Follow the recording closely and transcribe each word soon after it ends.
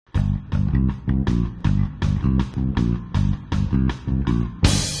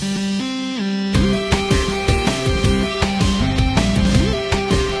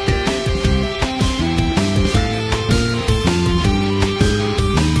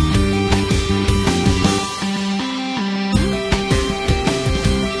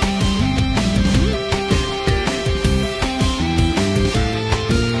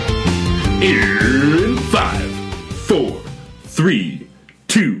In 5, 4, 3,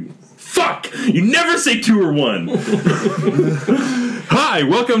 2. Fuck! You never say 2 or 1. Hi,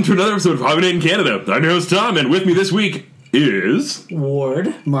 welcome to another episode of Hobby Night in Canada. I'm your host Tom, and with me this week is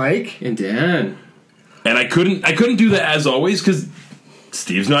Ward, Mike, and Dan. And I couldn't do that as always because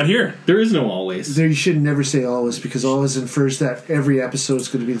Steve's not here. There is no always. there you should never say always because always infers that every episode is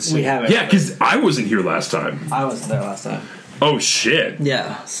going to be the same. we have it. Yeah, because I wasn't here last time. I wasn't there last time. Oh shit!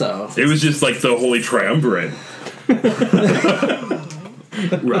 Yeah, so It was just like the Holy Triumvirate.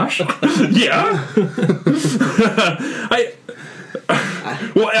 Rush? Yeah.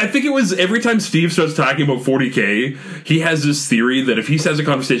 I think it was every time Steve starts talking about 40K, he has this theory that if he has a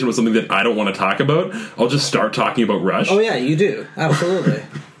conversation about something that I don't want to talk about, I'll just start talking about Rush. Oh yeah, you do. Absolutely.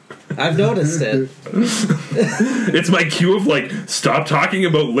 I've noticed it. It's my cue of like, stop talking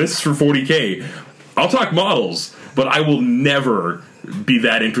about lists for 40K. I'll talk models, but I will never be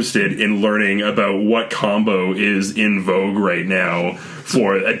that interested in learning about what combo is in vogue right now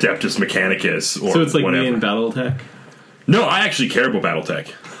for Adeptus Mechanicus or So it's like whatever. me in Battletech? No, I actually care about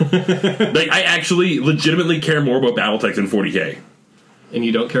Battletech. Like, I actually legitimately care more about Battletech than 40K. And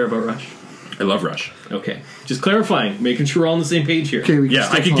you don't care about Rush? I love Rush. Okay. Just clarifying, making sure we're all on the same page here. Okay, we can Yeah,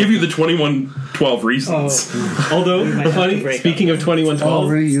 still I could talk. give you the 2112 reasons. Although, might have to funny, break speaking of 2112,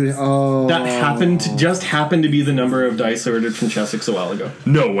 Already, that just happened to be the number of dice ordered from Chessex a while ago.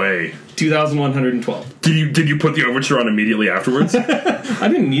 No way. 2,112. Did you put the overture on immediately afterwards? I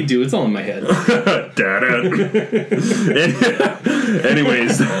didn't need to, it's all in my head. Dada.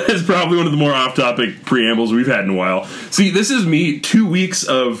 Anyways, that's probably one of the more off-topic preambles we've had in a while. See, this is me 2 weeks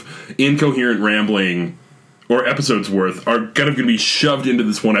of incoherent rambling, or episodes worth, are kind of going to be shoved into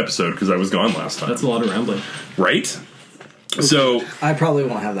this one episode because I was gone last time. That's a lot of rambling. Right? So, I probably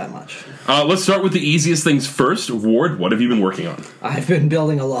won't have that much. let's start with the easiest things first. Ward, what have you been working on? I've been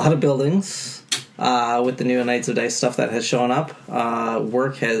building a lot of buildings with the new Knights of Dice stuff that has shown up.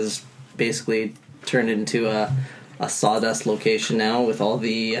 Work has basically turned into a sawdust location now with all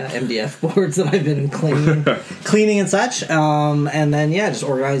the MDF boards that I've been cleaning and such. And then, yeah, just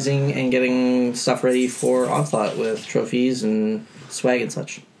organizing and getting stuff ready for Onslaught with trophies and swag and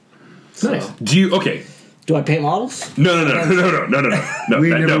such. Nice. Do I paint models? No. we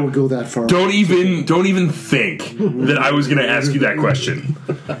never would go that far. Don't even think that I was going to ask you that question.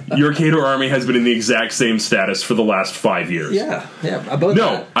 Your Cato army has been in the exact same status for the last 5 years. Yeah, about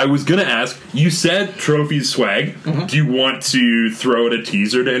No, that. I was going to ask, you said trophies swag. Mm-hmm. Do you want to throw out a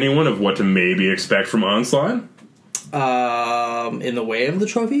teaser to anyone of what to maybe expect from Onslaught? In the way of the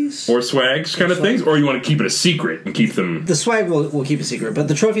trophies? Or swags kind of Swag. things? Or you want to keep it a secret and keep them... The swag we'll keep a secret, but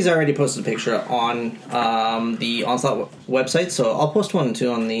the trophies I already posted a picture on the Onslaught website, so I'll post one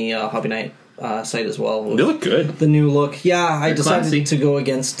too on the Hobby Night site as well. They look good. The new look. Yeah, I decided classy. to go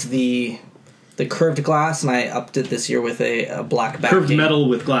against the curved glass, and I upped it this year with a black backing. Curved metal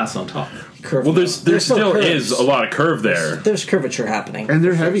with glass on top. Curved Well, there metal. still curves. is a lot of curve there. There's curvature happening. And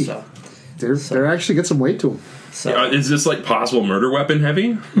they're for sure, heavy. So, They're actually got some weight to them. Is this like possible murder weapon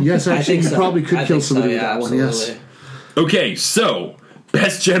heavy? Yes, I actually, think you so. probably could I kill think so, somebody with yeah, that one. absolutely. Yes. Okay, so,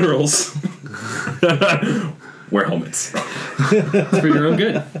 best generals. Wear helmets. It's for your own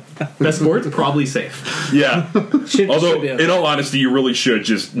good. Best boards, probably safe. Yeah. Should Although, be okay. in all honesty, you really should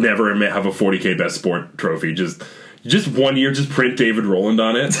just never have a 40K best sport trophy. Just 1 year, just print David Rowland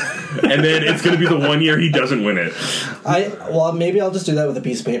on it, and then it's going to be the 1 year he doesn't win it. Maybe I'll just do that with a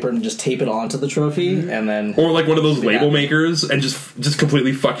piece of paper and just tape it onto the trophy, and then Or like one of those label makers, and just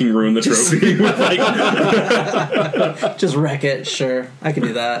completely fucking ruin the trophy with like... just wreck it. Sure, I can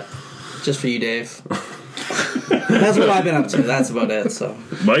do that. Just for you, Dave. That's what I've been up to. That's about it. So,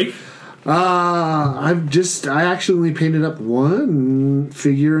 Mike? I actually only painted up one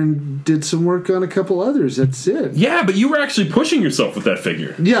figure and did some work on a couple others. That's it. Yeah, but you were actually pushing yourself with that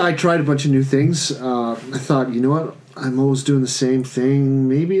figure. Yeah, I tried a bunch of new things. I thought, you know what? I'm always doing the same thing.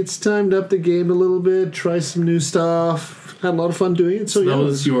 Maybe it's time to up the game a little bit, try some new stuff. Had a lot of fun doing it. So That yeah,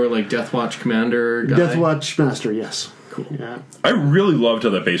 was your like Deathwatch commander guy? Deathwatch Master, yes. Cool. Yeah. I really loved how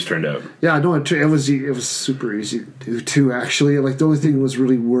that base turned out. Yeah, no, it was super easy to do too. Actually, like the only thing that was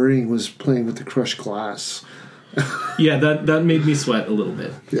really worrying was playing with the crushed glass. Yeah, that made me sweat a little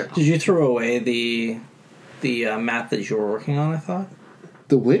bit. Yeah, did you throw away the map that you were working on? I thought.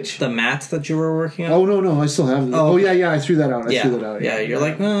 The which? The mat that you were working on? Oh, no, I still have it. Oh, Oh, yeah, I threw that out. yeah. Threw that out. Yeah, you're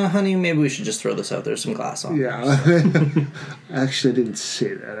like, honey, maybe we should just throw this out. There's some glass on. Yeah. Actually, I didn't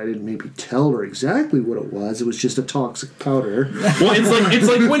say that. I didn't maybe tell her exactly what it was. It was just a toxic powder. Well, it's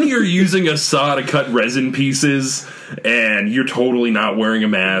like when you're using a saw to cut resin pieces, and you're totally not wearing a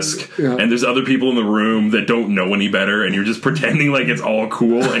mask, Yeah. and there's other people in the room that don't know any better, and you're just pretending like it's all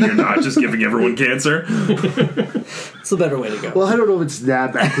cool, and you're not just giving everyone cancer. It's the better way to go. Well, I don't know if it's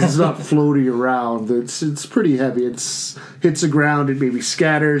that bad because it's not floating around. It's pretty heavy. It's hits the ground. It maybe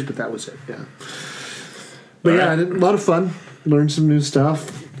scatters, but that was it. Yeah. But yeah, Alright. a lot of fun. Learned some new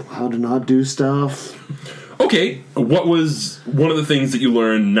stuff. How to not do stuff. Okay, what was one of the things that you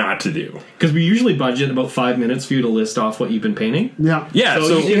learned not to do? Because we usually budget about 5 minutes for you to list off what you've been painting. Yeah. Yeah,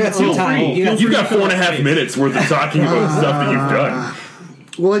 So so you got some time. you've got 4.5 minutes worth of talking about stuff that you've done.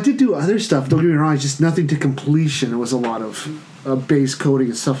 Well, I did do other stuff. Don't get me wrong. It's just nothing to completion. It was a lot of base coating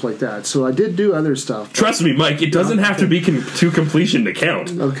and stuff like that. So I did do other stuff. Trust me, Mike, it doesn't have to be to completion to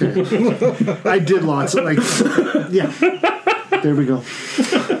count. Okay. I did lots of yeah. There we go.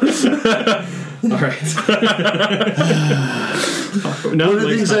 All right. Now, One of the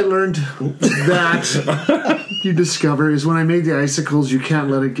things I learned that you discover is when I made the icicles, you can't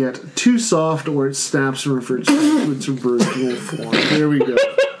let it get too soft or it snaps and reverts to its original form. There we go.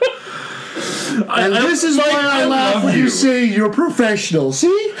 And this is Mike, why I laugh love when you say you're professional.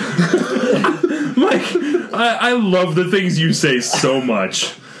 See? Mike, I love the things you say so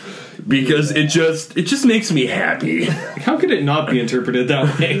much because it just makes me happy. how could it not be interpreted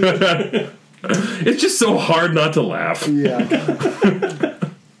that way? It's just so hard not to laugh. Yeah.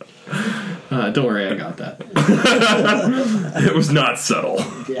 Don't worry, I got that. It was not subtle.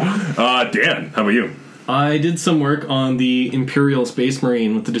 Yeah. Dan, how about you? I did some work on the Imperial Space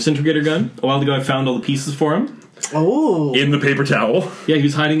Marine with the disintegrator gun. A while ago, I found all the pieces for him. Oh, In the paper towel. Yeah, he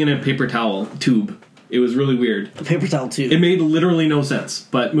was hiding in a paper towel tube. It was really weird. paper towel too. It made literally no sense,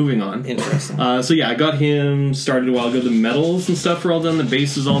 but moving on. Interesting. So yeah, I got him started a while ago. The medals and stuff are all done. The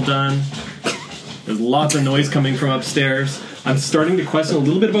base is all done. There's lots of noise coming from upstairs. I'm starting to question a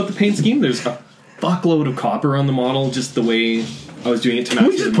little bit about the paint scheme. There's a fuckload of copper on the model, just the way I was doing it to Can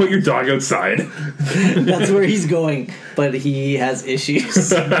we match just the put your dog outside? That's where he's going, but he has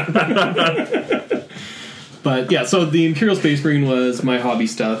issues. But yeah, so the Imperial Space Marine was my hobby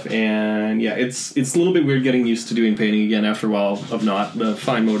stuff, and yeah, it's a little bit weird getting used to doing painting again after a while of not the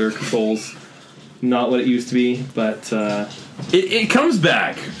fine motor controls, not what it used to be, but It comes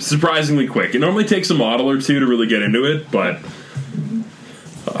back surprisingly quick. It normally takes a model or two to really get into it, but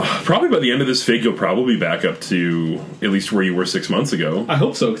probably by the end of this fig, you'll probably be back up to at least where you were 6 months ago. I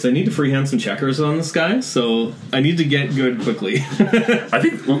hope so, because I need to freehand some checkers on this guy, so I need to get good quickly. I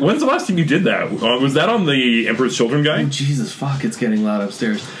think, when's the last time you did that? Was that on the Emperor's Children guy? Jesus, fuck, it's getting loud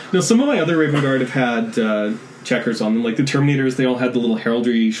upstairs. Now, some of my other Raven Guard have had checkers on them, like the Terminators, they all had the little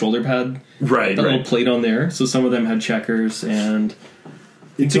heraldry shoulder pad, Right, that little right. plate on there, so some of them had checkers, and I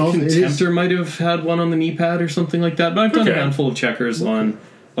think It's all- the it is- Contemptor might have had one on the knee pad or something like that, but I've done Okay. a handful of checkers on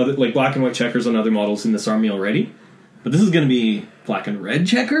other, like black and white checkers on other models in this army already. But this is going to be black and red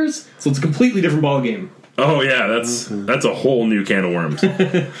checkers, so it's a completely different ball game. Oh yeah, that's a whole new can of worms.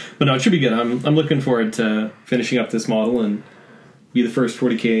 But no, it should be good. I'm looking forward to finishing up this model and be the first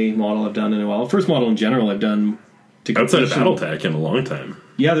 40k model I've done in a while. First model in general I've done to Outside of completion. BattleTech in a long time.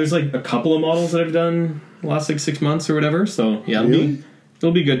 Yeah, there's like a couple of models that I've done the last like 6 months or whatever. So yeah,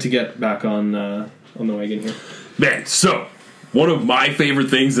 it'll be good to get back on the wagon here. Man, so one of my favorite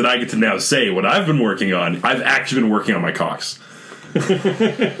things that I get to now say, what I've been working on, I've actually been working on my cocks.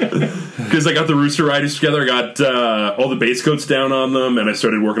 Because I got the Rooster Riders together, I got all the base coats down on them, and I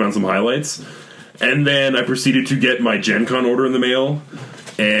started working on some highlights. And then I proceeded to get my Gen Con order in the mail,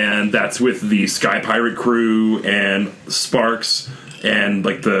 and that's with the Sky Pirate crew and Sparks and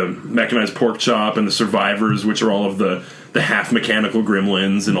like the Mechanized Pork Chop and the Survivors, which are all of the half mechanical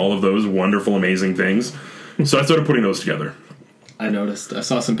gremlins and all of those wonderful, amazing things. So I started putting those together. I noticed. I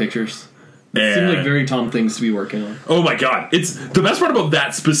saw some pictures. And Seemed like very Tom things to be working on. oh my god, it's the best part about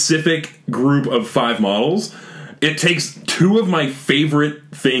that specific group of 5 models. It takes 2 of my favorite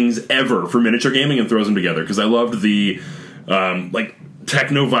things ever for miniature gaming and throws them together because I loved the like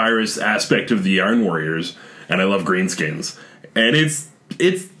technovirus aspect of the Iron Warriors, and I love greenskins, and it's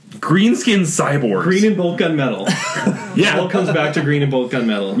greenskin cyborgs. Green and bolt gun metal. Yeah, It all comes back to green and bolt gun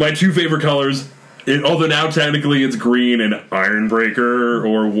metal. my 2 favorite colors. Although now technically it's green and Ironbreaker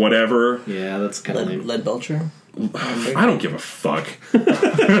or whatever. Yeah, that's kind of lame. Lead Belcher. I don't give a fuck.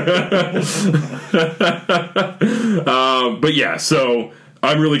 But yeah, so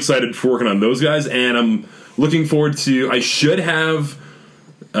I'm really excited for working on those guys, and I'm looking forward to. I should have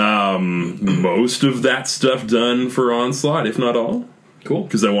Most of that stuff done for Onslaught, if not all. Cool.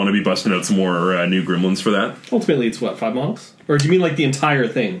 Because I want to be busting out some more new Gremlins for that. Ultimately, it's what, 5 models? Or do you mean like the entire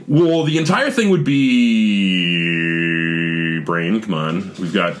thing? Well, the entire thing would be... Brain, come on.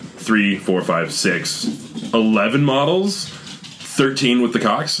 We've got 3, 4, 5, 6, 11 models. 13 with the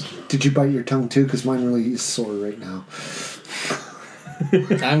Cox. Did you bite your tongue too? Because mine really is sore right now.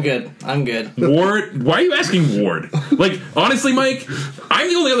 I'm good. Ward, why are you asking Ward? Like, honestly, Mike, I'm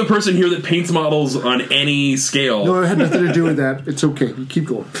the only other person here that paints models on any scale. No, it had nothing to do with that. It's okay. You keep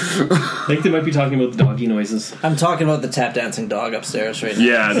going. I think they might be talking about the doggy noises. I'm talking about the tap dancing dog upstairs right now.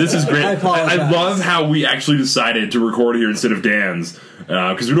 Yeah, this is great. I apologize. I love how we actually decided to record here instead of Dan's.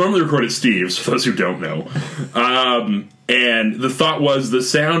 Because we normally record at Steve's, for those who don't know. And the thought was the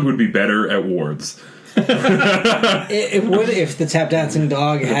sound would be better at Ward's. It would if the tap dancing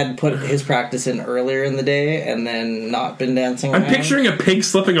dog had put his practice in earlier in the day and then not been dancing I'm around. picturing a pig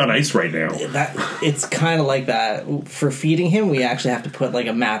slipping on ice right now. That it's kind of like that. For feeding him, we actually have to put like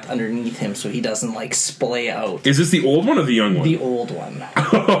a mat underneath him so he doesn't like splay out. Is this the old one or the young one? The old one.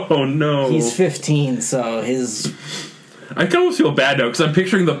 Oh no. He's 15, so his... I kind of feel bad now because I'm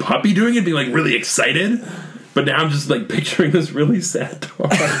picturing the puppy doing it, being like really excited, but now I'm just like picturing this really sad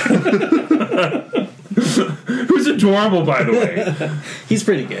dog. Who's adorable, by the way. He's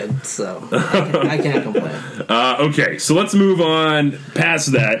pretty good, so I can't complain. Okay, so let's move on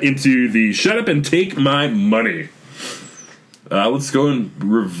past that into the shut up and take my money. Let's go in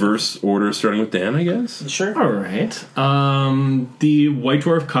reverse order, starting with Dan, I guess. Sure. All right. The White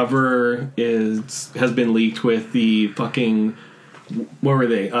Dwarf cover has been leaked with the fucking... What were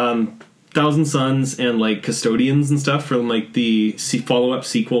they? Thousand Suns and like Custodians and stuff from like the follow-up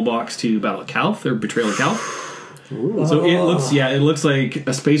sequel box to Battle of Calth or Betrayal of Calth. Ooh. So it looks like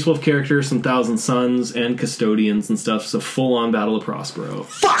a Space Wolf character, some Thousand Suns and Custodians and stuff. So full-on Battle of Prospero.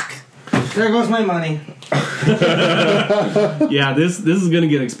 Fuck! There goes my money. Yeah, this is gonna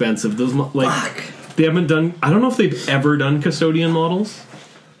get expensive. Those they haven't done. I don't know if they've ever done Custodian models.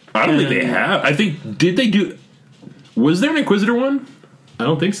 I don't think they have. I think did they do? Was there an Inquisitor one? I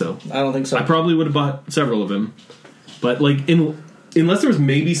don't think so. I don't think so. I probably would have bought several of them, but like unless there was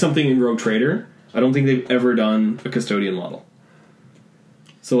maybe something in Rogue Trader, I don't think they've ever done a Custodian model.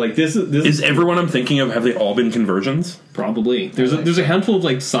 So like this is everyone I'm thinking of. Have they all been conversions? Probably. There's a handful of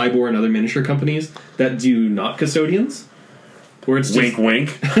like Cybor and other miniature companies that do not Custodians, where it's just wink.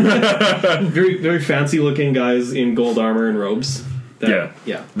 very very fancy looking guys in gold armor and robes. That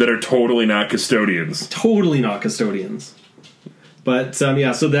are totally not Custodians. Totally not Custodians. But so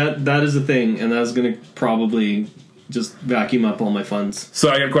that is a thing, and that's going to probably just vacuum up all my funds. So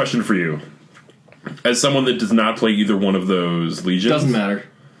I got a question for you. As someone that does not play either one of those legions, doesn't matter.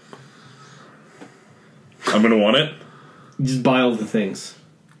 I'm going to want it. You just buy all the things.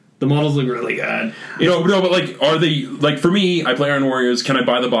 The models look really good. No, but like, are they like for me? I play Iron Warriors. Can I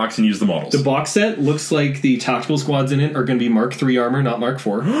buy the box and use the models? The box set looks like the tactical squads in it are going to be Mark III armor, not Mark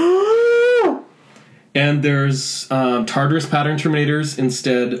IV. And there's Tartarus pattern Terminators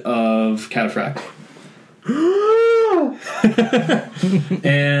instead of Cataphract.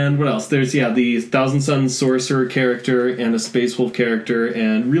 And what else? There's the Thousand Suns Sorcerer character and a Space Wolf character,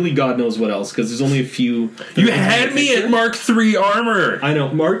 and really God knows what else, because there's only a few. You had me at Mark III armor. I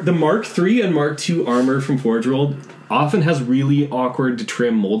know. The Mark III and Mark II armor from Forge World often has really awkward to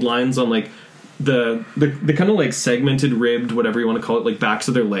trim mold lines on like the kind of like segmented, ribbed, whatever you want to call it, like backs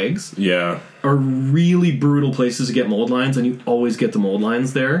of their legs. Yeah. Are really brutal places to get mold lines, and you always get the mold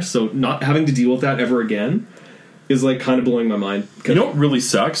lines there. So not having to deal with that ever again is like kind of blowing my mind. You know what really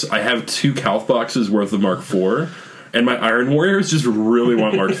sucks? I have 2 Calth boxes worth of Mark IV, and my Iron Warriors just really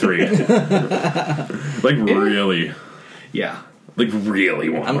want Mark III. Like really. Yeah. Like really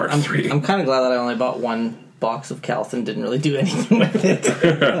want Mark III. I'm kind of glad that I only bought 1 box of Calth and didn't really do anything with it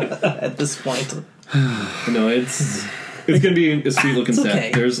at this point. No, it's going to be a sweet looking set.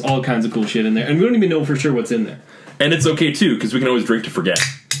 Okay. There's all kinds of cool shit in there, and we don't even know for sure what's in there. And it's okay too, because we can always drink to forget.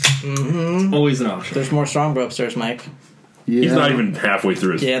 Mm-hmm. Always an option. There's more Strongbow upstairs, Mike. Yeah. He's not even halfway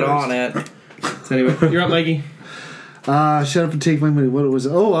through his Get first. on it. So anyway, you're up, Mikey. Shut up and take my money. What was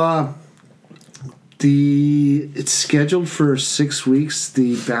it? It's scheduled for 6 weeks.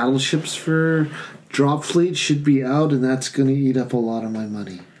 The battleships for Drop Fleet should be out, and that's going to eat up a lot of my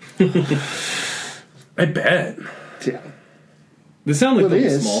money. I bet. Yeah. They sound like Well, it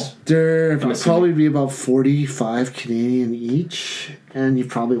they're is. small. They're I'm probably be about 45 Canadian each, and you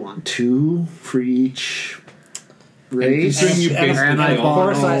probably want 2 for each race. considering you basically And I pay all-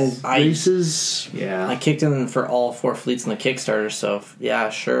 bought Of course, all I- races. Yeah. I kicked in for all 4 fleets in the Kickstarter, so yeah,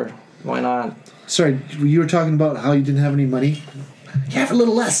 sure. Why not? Sorry, you were talking about how you didn't have any money. You have a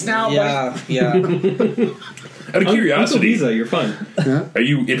little less now, Yeah, yeah. Out of Uncle curiosity, Visa, you're fun. are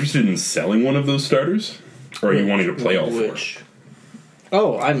you interested in selling one of those starters? Or are you wanting to play all four? Which?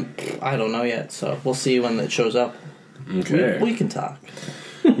 Oh, I don't know yet. So we'll see when it shows up. Okay. We can talk.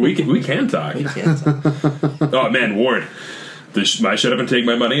 We can talk. We can talk. Oh, man, Ward. My Shut Up and Take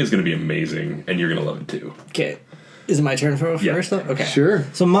My Money is going to be amazing, and you're going to love it, too. Okay. Is it my turn for first, though? Okay. Sure.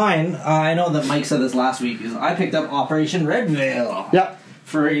 So mine, I know that Mike said this last week, is I picked up Operation Red Veil. Yeah.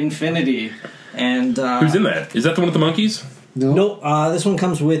 For Infinity. And Who's in that? Is that the one with the monkeys? No. No, this one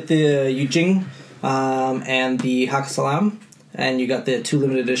comes with the Yujing and the Hakasalam. And you got the 2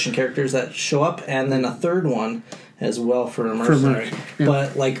 limited edition characters that show up, and then a third one as well for a mercenary. yeah.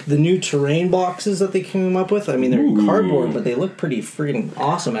 But like the new terrain boxes that they came up with, I mean they're cardboard, but they look pretty freaking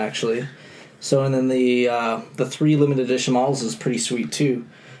awesome actually. So and then the 3 limited edition models is pretty sweet too.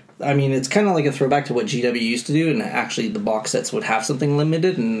 I mean it's kind of like a throwback to what GW used to do, and actually the box sets would have something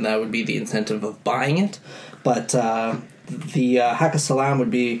limited, and that would be the incentive of buying it. But the Hakasalam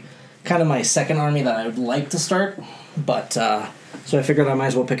would be kind of my second army that I would like to start. But so I figured I might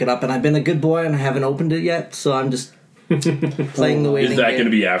as well pick it up, and I've been a good boy and I haven't opened it yet, so I'm just playing the waiting Is that game. going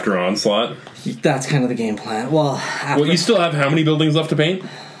to be after Onslaught? That's kind of the game plan. Well, after, Well, you still have how many buildings left to paint?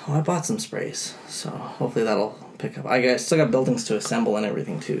 well, I bought some sprays, so hopefully that'll pick up. I still got buildings to assemble and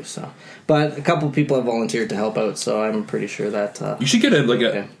everything too. So, but a couple of people have volunteered to help out, so I'm pretty sure that You should get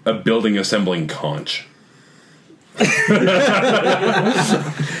Okay. a building assembling conch. and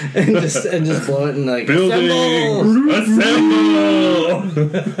just blow it and like Building assemble.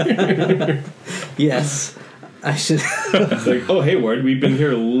 Yes, I should. It's like, oh, hey, Ward, we've been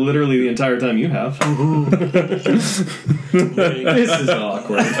here literally the entire time you have. This is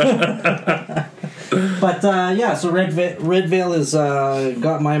awkward. But yeah, so Red Veil has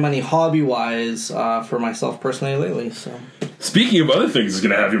got my money hobby wise for myself personally lately. So. Speaking of other things, is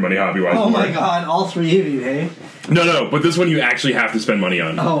going to have your money hobby-wise. Oh my god, all 3 of you, hey? No, but this one you actually have to spend money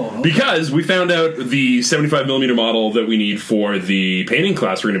on. Oh, okay. Because we found out the 75mm model that we need for the painting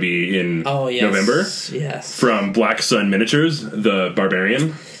class we're going to be in November. Yes. From Black Sun Miniatures, the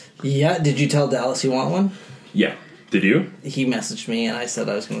Barbarian. Yeah, did you tell Dallas you want one? Yeah. Did you? He messaged me and I said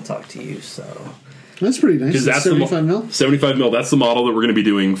I was going to talk to you, so. That's pretty nice. Because that's 75 mil? 75 mil. That's the model that we're going to be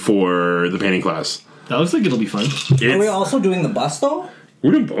doing for the painting class. That looks like it'll be fun. Are we also doing the bust though?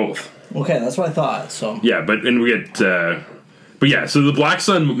 We're doing both. Okay, that's what I thought, so. Yeah, but we get. But yeah, so the Black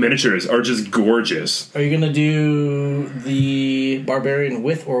Sun miniatures are just gorgeous. Are you going to do the Barbarian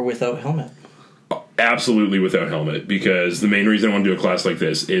with or without helmet? Absolutely without helmet, because the main reason I want to do a class like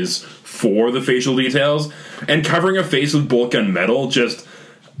this is for the facial details, and covering a face with bolt gun metal. Just,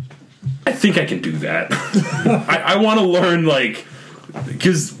 I think I can do that. I want to learn, like,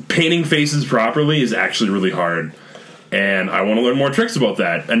 because painting faces properly is actually really hard, and I want to learn more tricks about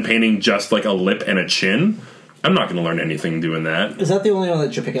that. And painting just like a lip and a chin, I'm not going to learn anything doing that. Is that the only one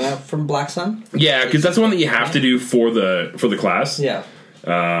that you're picking up from Black Sun? Yeah, because that's the one that you have to do for the class. Yeah.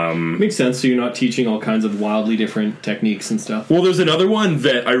 Makes sense, so you're not teaching all kinds of wildly different techniques and stuff. Well, there's another one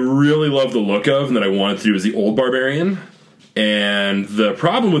that I really love the look of and that I wanted to do is the Old Barbarian. And the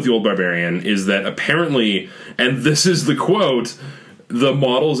problem with the Old Barbarian is that apparently, and this is the quote, the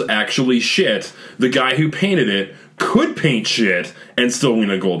model's actually shit. The guy who painted it could paint shit and still win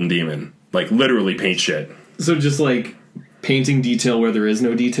a Golden Demon. Like, literally paint shit. So just like painting detail where there is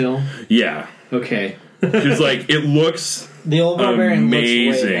no detail? Yeah. Okay. Because, like, it looks... The Old Barbarian looks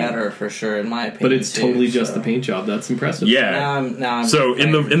Amazing. way better for sure, in my opinion. But it's too, totally just so. the paint job. That's impressive. Yeah. Now I'm So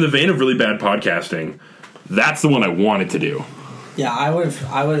in the vein of really bad podcasting, that's the one I wanted to do. Yeah, I would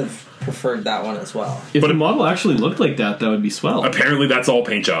have preferred that one as well. If But the it- model actually looked like that, that would be swell. Apparently, that's all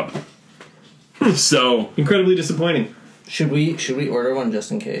paint job. So Incredibly disappointing. Should we order one just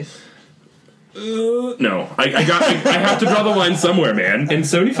in case? no, I have to draw the line somewhere, man. And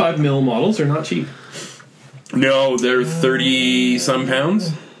 75 mil models are not cheap. No, they're 30 some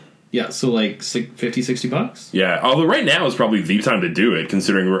pounds. Yeah, so like 50, 60 bucks? Yeah, although right now is probably the time to do it,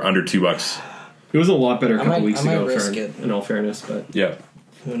 considering we're under $2. It was a lot better a couple might- weeks I might ago, risk it. in all fairness, but Yeah.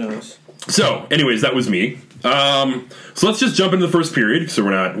 Who knows? So, anyways, that was me. So let's just jump into the first period, so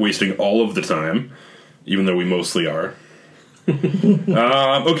we're not wasting all of the time, even though we mostly are.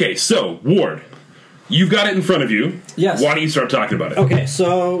 Okay, so Ward, you've got it in front of you. Yes. Why don't you start talking about it? Okay,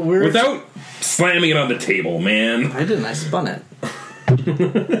 so we're Without slamming it on the table, man. I didn't. I spun it.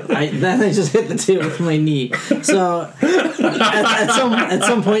 I just hit the table with my knee. So at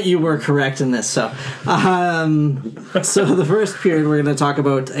some point you were correct in this. So the first period we're going to talk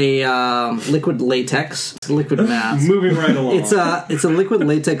about a liquid latex, liquid mask. Moving right along. It's a liquid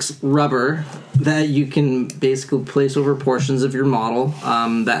latex rubber that you can basically place over portions of your model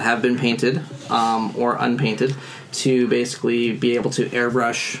that have been painted or unpainted, to basically be able to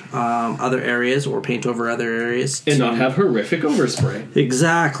airbrush other areas or paint over other areas. And not have horrific overspray.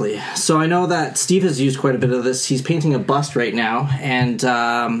 Exactly. So I know that Steve has used quite a bit of this. He's painting a bust right now, and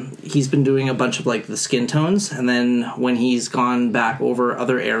he's been doing a bunch of like the skin tones, and then when he's gone back over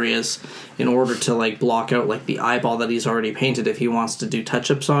other areas in order to like block out like the eyeball that he's already painted, if he wants to do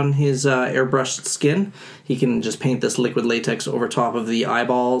touch-ups on his airbrushed skin, he can just paint this liquid latex over top of the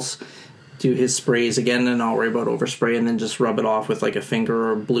eyeballs, do his sprays again, and not worry about overspray, and then just rub it off with like a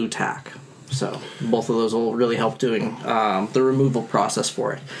finger or blue tack. So both of those will really help doing the removal process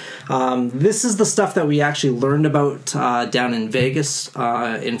for it. This is the stuff that we actually learned about down in Vegas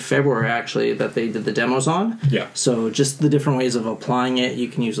in February, actually, that they did the demos on. Yeah. So just the different ways of applying it. You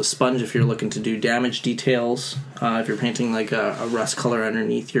can use a sponge if you're looking to do damage details. If you're painting like a rust color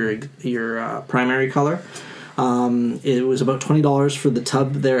underneath your primary color. It was about $20 for the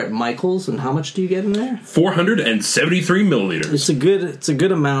tub there at Michael's, and how much do you get in there? 473 milliliters. It's a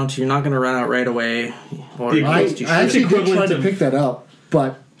good amount. You're not going to run out right away. Or I actually did try to of- pick that up,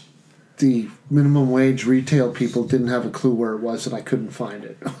 but the minimum wage retail people didn't have a clue where it was, and I couldn't find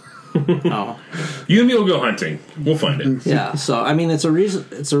it. Oh. You and me will go hunting. We'll find it. Yeah, so I mean, it's a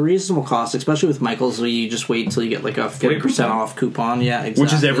reasonable cost, especially with Michael's. So you just wait until you get like a 40% off coupon. Yeah, exactly.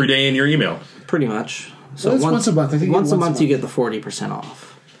 Which is every day in your email. pretty much. So Well, it's once a month. I think once a month you month. get the 40%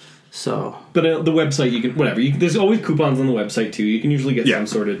 off. So But the website, you can whatever. There's always coupons on the website too. You can usually get some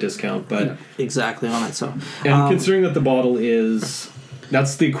sort of discount. But exactly on it. So and considering that the bottle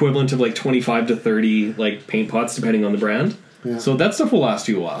that's the equivalent of like 25 to 30 like paint pots depending on the brand. Yeah. So that stuff will last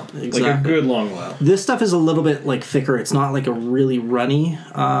you a while, like a Exactly. good long while. this stuff is a little bit like thicker. It's not like a really runny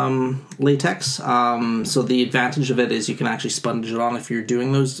latex. So the advantage of it is you can actually sponge it on if you're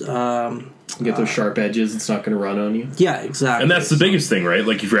doing those. You get those sharp edges. It's not going to run on you. Yeah, exactly. And that's the biggest thing, right?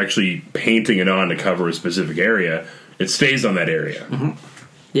 Like if you're actually painting it on to cover a specific area, it stays on that area. Mm-hmm.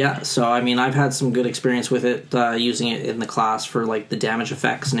 Yeah, so I mean, I've had some good experience with it, using it in the class for like the damage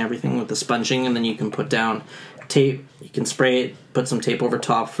effects and everything with the sponging, and then you can put down tape, you can spray it, put some tape over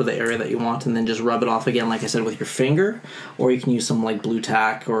top for the area that you want, and then just rub it off again, like I said, with your finger, or you can use some like blue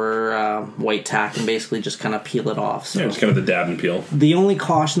tack or white tack and basically just kind of peel it off. So Yeah, it's kind of the dab and peel. the only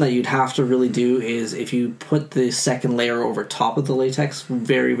caution that you'd have to really do is if you put the second layer over top of the latex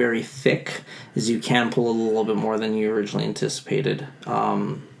very, very thick, is you can pull a little bit more than you originally anticipated.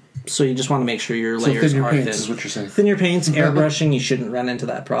 So you just want to make sure your So layers thin your are paints thin. is what you're saying. Thin your paints, airbrushing, you shouldn't run into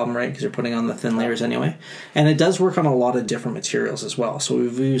that problem, right? Because you're putting on the thin layers anyway. And it does work on a lot of different materials as well. So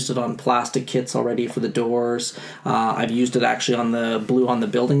we've used it on plastic kits already for the doors. I've used it actually on the blue on the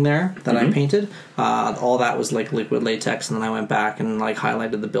building there that I painted. All that was like liquid latex, and then I went back and like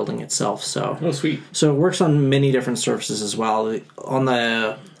highlighted the building itself. So Oh, sweet. so it works on many different surfaces as well.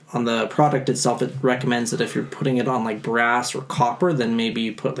 On the product itself, it recommends that if you're putting it on like brass or copper, then maybe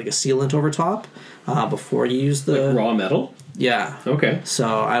you put like a sealant over top before you use the Like raw metal. Yeah. Okay.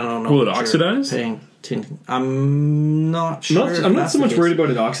 So I don't know. Will it what you're oxidize? I'm not sure. I'm not so much worried about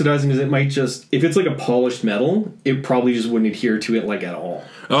it oxidizing as it might just, if it's like a polished metal, it probably just wouldn't adhere to it like at all.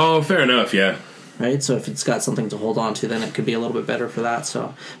 Oh, fair enough, yeah. Right, so if it's got something to hold on to, then it could be a little bit better for that.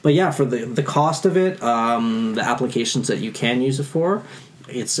 So, but yeah, for the cost of it, the applications that you can use it for,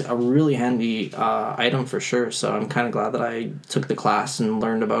 it's a really handy item for sure. So I'm kind of glad that I took the class and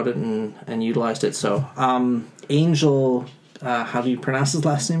learned about it and utilized it. So Angel, how do you pronounce his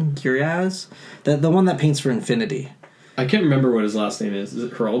last name? Guriaz? The one that paints for Infinity. I can't remember what his last name is. Is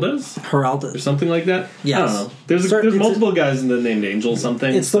it Heraldez? Heralda. Or something like that? Yes. I don't know. There's It's multiple guys in the named Angel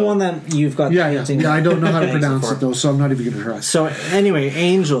something. It's the one that you've got. Yeah. I don't know how to things pronounce for. it though, so I'm not even going to try. So anyway,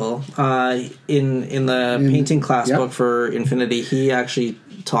 Angel, in the painting class yep. book for Infinity, he actually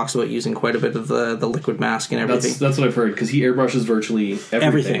talks about using quite a bit of the liquid mask and everything. That's what I've heard, because he airbrushes virtually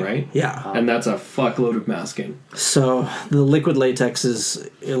everything, right? Yeah. And that's a fuckload of masking. So the liquid latex is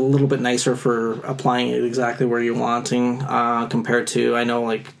a little bit nicer for applying it exactly where you're wanting, compared to, I know,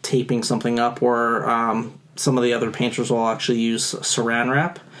 like taping something up, or some of the other painters will actually use saran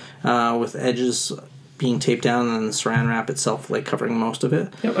wrap with edges being taped down and the saran wrap itself like covering most of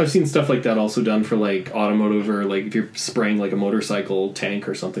it. Yep, I've seen stuff like that also done for like automotive, or like if you're spraying like a motorcycle tank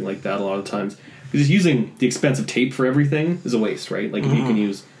or something like that a lot of times. Because using the expensive tape for everything is a waste, right? Like if you can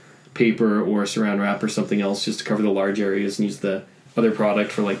use paper or saran wrap or something else just to cover the large areas and use the other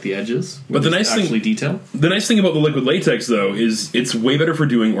product for like the edges. But the which is nice thing- actually detail. The nice thing about the liquid latex, though, is it's way better for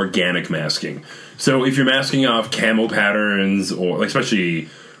doing organic masking. So if you're masking off camo patterns, or like, especially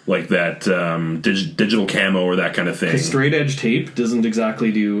like that digital camo or that kind of thing. Straight edge tape doesn't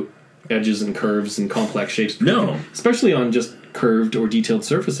exactly do edges and curves and complex shapes. No. Especially on just curved or detailed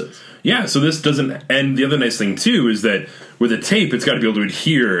surfaces. Yeah, so this doesn't... And the other nice thing, too, is that with a tape, it's got to be able to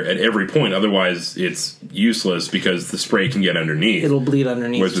adhere at every point. Otherwise, it's useless because the spray can get underneath. It'll bleed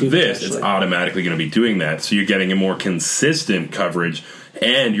underneath. Whereas too, with this, it's potentially. automatically going to be doing that. So you're getting a more consistent coverage,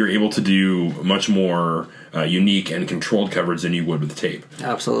 and you're able to do much more unique and controlled coverage than you would with the tape.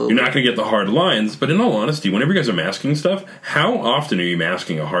 Absolutely. You're not going to get the hard lines, but in all honesty, whenever you guys are masking stuff, how often are you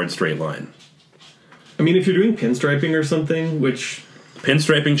masking a hard straight line? I mean, if you're doing pinstriping or something, which...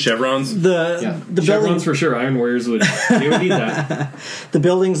 Pinstriping, chevrons? The Chevrons buildings, for sure. Iron warriors would... They would need that. the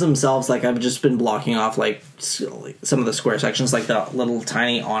buildings themselves, like I've just been blocking off like some of the square sections, like the little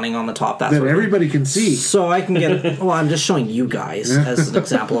tiny awning on the top. That That sort of thing. everybody can see. So I can get. Well, I'm just showing you guys as an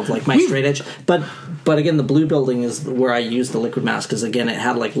example of like my straight edge. But again, the blue building is where I used the liquid mask because again, it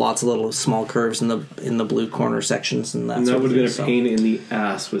had like lots of little small curves in the blue corner sections and that. And that sort would of have been thing, a pain in the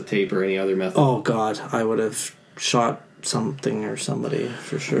ass with tape or any other method. Oh God, I would have shot something or somebody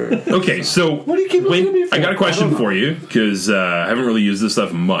for sure. Okay, so What do you keep looking at me for? I got a question for you because I haven't really used this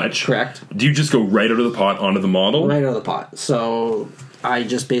stuff much. Correct. Do you just go right out of the pot onto the model? Right out of the pot. So I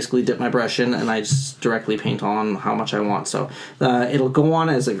just basically dip my brush in and I just directly paint on how much I want. So it'll go on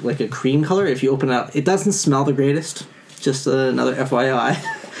as like a cream color. If you open it up, it doesn't smell the greatest. Just another FYI.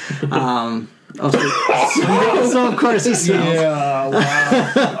 So of course he smells. Yeah,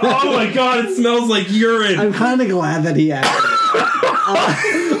 wow. Oh my god, it smells like urine. I'm kind of glad that he actually.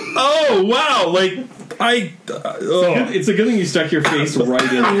 Oh wow, like I. It's a good thing you stuck your face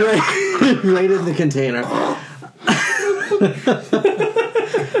right in. right in the container.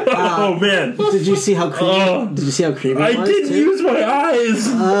 Oh man, Did you see how creamy? Did you see how creamy? I it was, didn't too? use my eyes.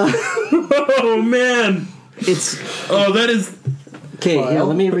 Oh man. It's Oh, that is. okay. Here,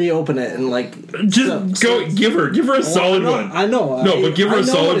 let me reopen it and like. Just go. Give her a solid one. I know. No, but give her I a know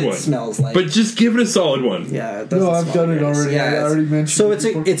solid what one. It smells like. But just give it a solid one. yeah, it doesn't No, I've smell done it nice. already. I it's- already mentioned So it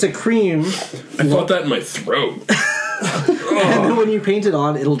before. it's a cream. I felt that in my throat. And then when you paint it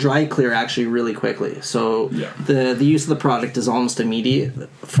on, it'll dry clear actually really quickly. So Yeah. the use of the product is almost immediate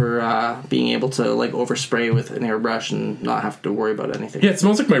for being able to like overspray with an airbrush and not have to worry about anything. Yeah, it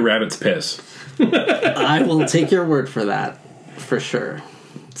smells like my rabbit's piss. I will take your word for that, for sure.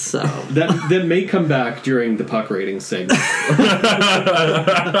 So That may come back during the puck rating segment.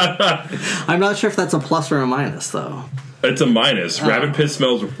 I'm not sure if that's a plus or a minus though. It's a minus. Rabbit piss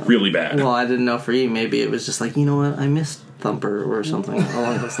smells really bad. Well, I didn't know for you. Maybe it was just like, you know what, I missed Thumper or something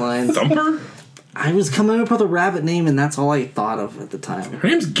along those lines. Thumper? I was coming up with a rabbit name, and that's all I thought of at the time. Her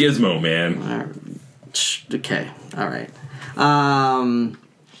name's Gizmo, man. Okay, all right.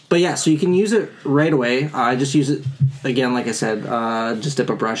 But yeah, so you can use it right away. I just use it again, like I said. Just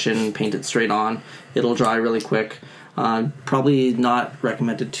dip a brush in, paint it straight on. It'll dry really quick. Probably not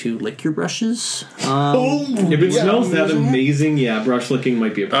recommended to lick your brushes. If it smells that amazing, yeah, brush licking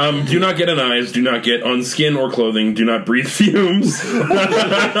might be a problem. Do not get on eyes. Do not get on skin or clothing. Do not breathe fumes.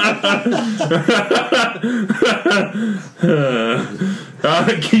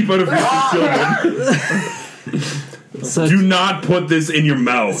 Keep out of reach of children. So, Do not put this in your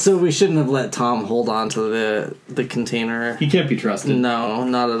mouth. so we shouldn't have let Tom hold on to the container. He can't be trusted. No,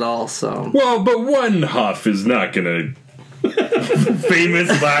 not at all. So Well, but one huff is not gonna. Famous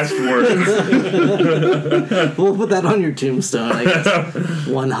last words. we'll put that on your tombstone. I guess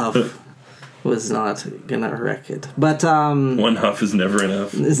one huff was not gonna wreck it, but One huff is never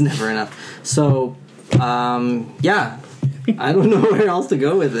enough. is never enough. So yeah, I don't know where else to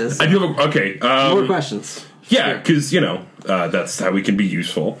go with this. I do have okay. More questions. Yeah, because that's how we can be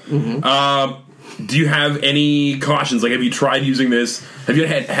useful. Do you have any cautions? Like, have you tried using this? Have you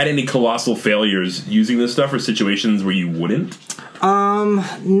had any colossal failures using this stuff, or situations where you wouldn't?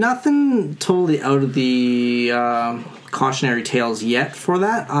 Nothing totally out of the cautionary tales yet for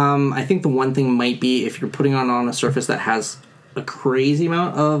that. I think the one thing might be if you're putting on a surface that has a crazy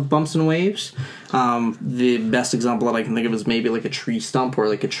amount of bumps and waves. The best example that I can think of is maybe like a tree stump or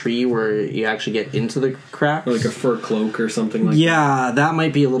like a tree where you actually get into the cracks. Or like a fur cloak or something like that. Yeah, that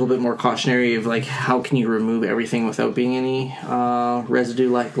might be a little bit more cautionary of like how can you remove everything without being any residue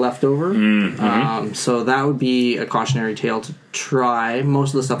like left over. So that would be a cautionary tale to try.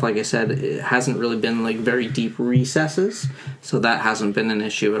 Most of the stuff, like I said, it hasn't really been like very deep recesses, so that hasn't been an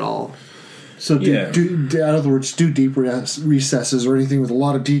issue at all. So, in other words, do deep recesses or anything with a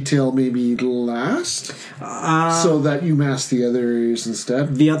lot of detail maybe last, so that you mask the other areas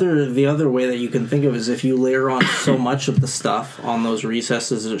instead. The other way that you can think of is if you layer on so much of the stuff on those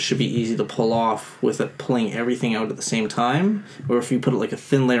recesses, it should be easy to pull off with it pulling everything out at the same time. Or if you put like a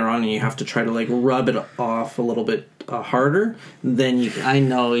thin layer on and you have to try to like rub it off a little bit harder, then I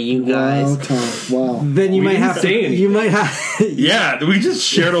know you guys. Wow, Tom. Wow. Then you might have to. You might have. Yeah, we just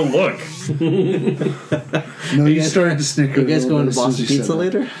shared a look. No, you started to snicker. You guys going to Boston Pizza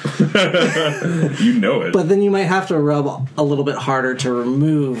later? You know it. But then you might have to rub a little bit harder to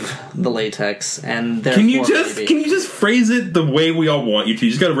remove the latex, and can you just phrase it the way we all want you to?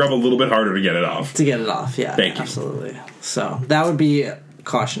 You just got to rub a little bit harder to get it off. To get it off, yeah. Thank you. Absolutely. So that would be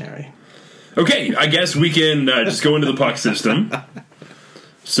cautionary. Okay, I guess we can just go into the puck system.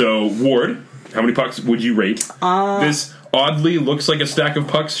 So, Ward, how many pucks would you rate this oddly looks like a stack of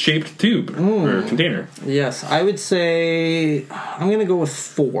pucks shaped tube or container? Yes, I would say I'm going to go with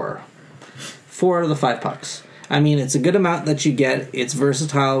 4. 4 out of the 5 pucks. I mean, it's a good amount that you get. It's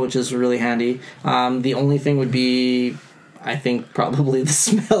versatile, which is really handy. The only thing would be, I think, probably the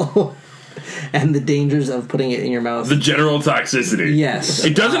smell. And the dangers of putting it in your mouth. The general toxicity. Yes.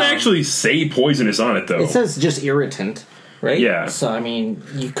 It doesn't actually say poisonous on it, though. It says just irritant, right? Yeah. So, I mean,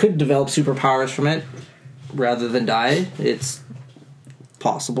 you could develop superpowers from it rather than die. It's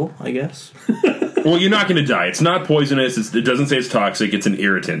possible, I guess. Well, you're not going to die. It's not poisonous. It doesn't say it's toxic. It's an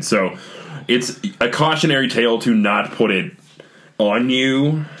irritant. So it's a cautionary tale to not put it on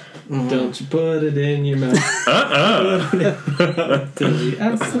you. Don't you put it in your mouth.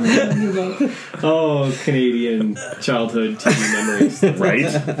 Oh, Canadian childhood TV memories. Right?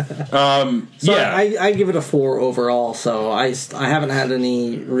 So yeah. I give it a 4 overall, so I haven't had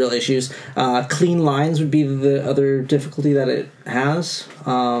any real issues. Clean lines would be the other difficulty that it has,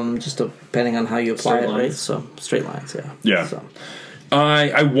 just depending on how you apply Straight it, lines. right? So, straight lines, yeah. Yeah. So.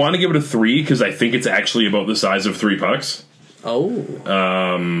 I want to give it a 3 because I think it's actually about the size of 3 pucks. Oh.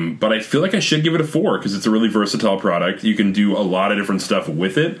 But I feel like I should give it a 4 because it's a really versatile product. You can do a lot of different stuff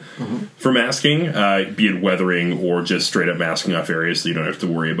with it for masking, be it weathering or just straight up masking off areas so you don't have to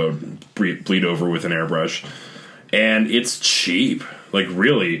worry about bleed over with an airbrush. And it's cheap. Like,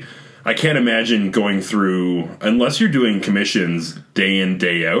 really, I can't imagine going through, unless you're doing commissions day in,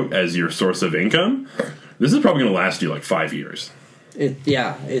 day out as your source of income, this is probably going to last you like 5 years.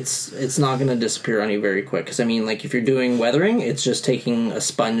 It's not going to disappear on you very quick. Because, I mean, like, if you're doing weathering, it's just taking a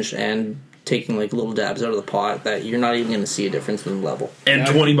sponge and taking, like, little dabs out of the pot that you're not even going to see a difference in the level. And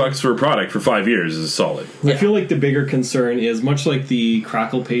 $20 for a product for 5 years is solid. I feel like the bigger concern is, much like the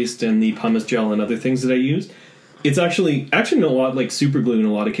crackle paste and the pumice gel and other things that I use, it's actually a lot like super glue in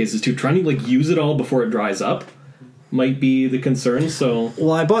a lot of cases, too. Trying to, like, use it all before it dries up might be the concern. So,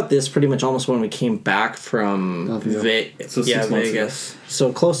 well, I bought this pretty much almost when we came back from Vegas.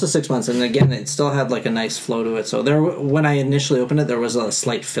 So close to 6 months, and again, it still had like a nice flow to it. So when I initially opened it, there was a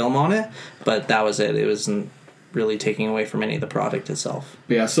slight film on it, but that was it. It wasn't really taking away from any of the product itself.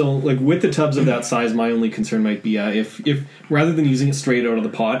 Yeah, so like with the tubs of that size, my only concern might be if rather than using it straight out of the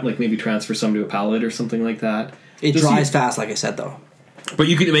pot, like maybe transfer some to a pallet or something like that. It dries fast, like I said, though. But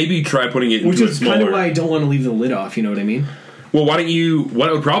you could maybe try putting it into which is a smaller... kind of why I don't want to leave the lid off, you know what I mean? Well, what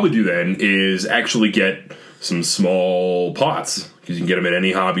I would probably do then is actually get some small pots, because you can get them at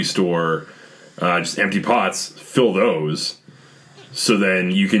any hobby store, just empty pots, fill those, so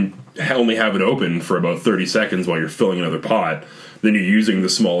then you can only have it open for about 30 seconds while you're filling another pot, then you're using the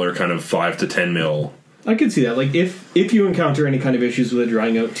smaller kind of 5 to 10 mil. I could see that. Like, if you encounter any kind of issues with it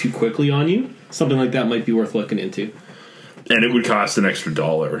drying out too quickly on you, something like that might be worth looking into. And it would cost an extra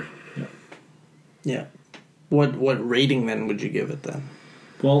 $1. Yeah. What rating then would you give it then?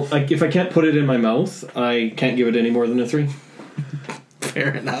 Well, like, if I can't put it in my mouth, I can't give it any more than a 3.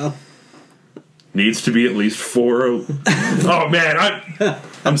 Fair enough. Needs to be at least 4. Oh man,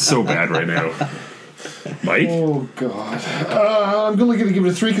 I'm so bad right now. Mike? Oh god. I'm only going to give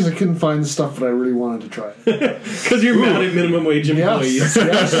it a 3 because I couldn't find the stuff that I really wanted to try. Because you're mad at minimum wage employees.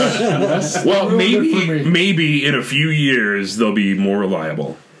 Yes. Well, maybe in a few years they'll be more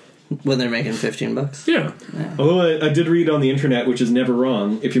reliable. When they're making $15. Yeah. Although I did read on the internet, which is never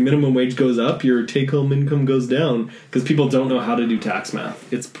wrong, if your minimum wage goes up, your take-home income goes down because people don't know how to do tax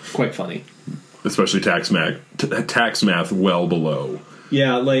math. It's quite funny. Especially tax math well below.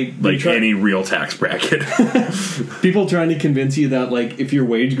 Yeah, like any real tax bracket. People trying to convince you that, like, if your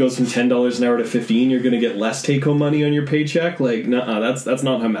wage goes from $10 an hour to $15, you're going to get less take-home money on your paycheck. Like, nuh-uh, that's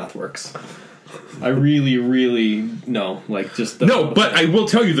not how math works. I really, really no. Like, just no. But I will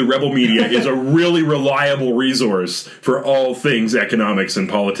tell you, the Rebel Media is a really reliable resource for all things economics and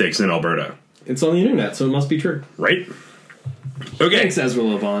politics in Alberta. It's on the internet, so it must be true. right? Okay. Thanks, Ezra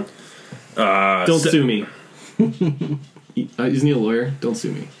Levant. Don't sue me. Isn't he a lawyer? Don't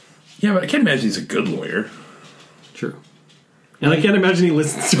sue me. Yeah, but I can't imagine he's a good lawyer. True. And I can't imagine he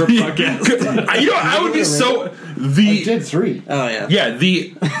listens to our podcast. I would be so I did 3. Oh yeah. yeah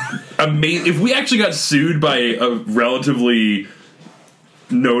the amazing if we actually got sued by a relatively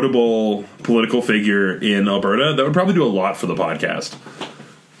notable political figure in Alberta, that would probably do a lot for the podcast.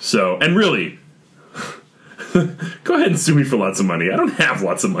 So, and really, go ahead and sue me for lots of money. I don't have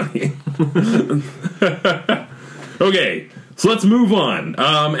lots of money. Okay, so let's move on.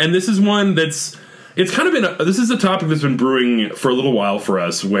 And this is one that's, it's kind of been, this is a topic that's been brewing for a little while for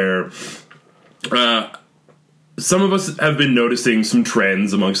us, where some of us have been noticing some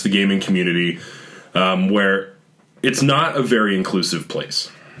trends amongst the gaming community where it's not a very inclusive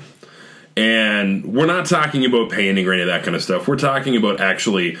place. And we're not talking about painting or any of that kind of stuff. We're talking about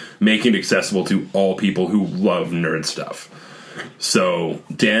actually making it accessible to all people who love nerd stuff. So,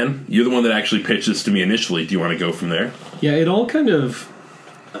 Dan, you're the one that actually pitched this to me initially. Do you want to go from there? Yeah, it all kind of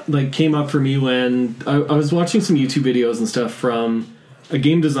like came up for me when I was watching some YouTube videos and stuff from a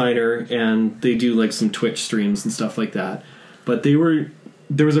game designer, and they do like some Twitch streams and stuff like that. But there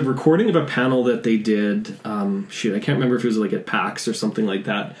was a recording of a panel that they did. I can't remember if it was like at PAX or something like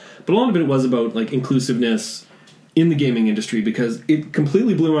that. But a lot of it was about like inclusiveness in the gaming industry, because it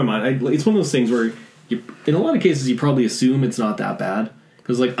completely blew my mind. It's one of those things where in a lot of cases you probably assume it's not that bad,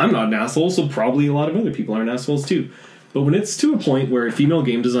 because like I'm not an asshole, so probably a lot of other people aren't assholes too. But when it's to a point where female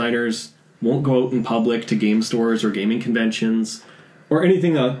game designers won't go out in public to game stores or gaming conventions or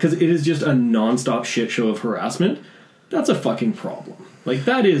anything else, because it is just a nonstop shit show of harassment, that's a fucking problem. Like,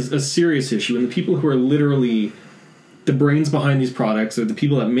 that is a serious issue, and the people who are literally the brains behind these products, or the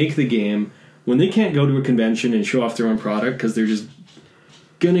people that make the game, when they can't go to a convention and show off their own product because they're just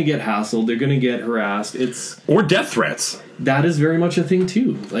gonna get hassled, they're gonna get harassed, Or death threats. that is very much a thing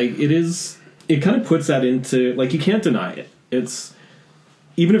too. Like, it kind of puts that into, like, you can't deny it. It's,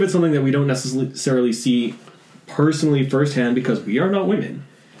 even if it's something that we don't necessarily see personally firsthand because we are not women,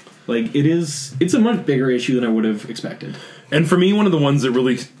 like, it's a much bigger issue than I would have expected. And for me, one of the ones that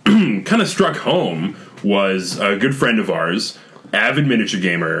really kind of struck home was a good friend of ours, avid miniature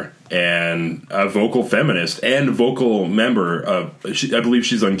gamer, and a vocal feminist and vocal member of, I believe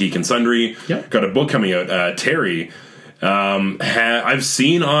she's on Geek and Sundry. Yep. Got a book coming out, Terry. I've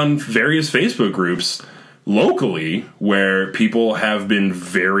seen on various Facebook groups locally where people have been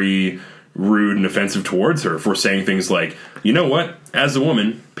very rude and offensive towards her for saying things like, you know what, as a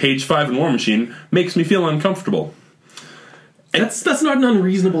woman, page 5 in War Machine makes me feel uncomfortable. That's not an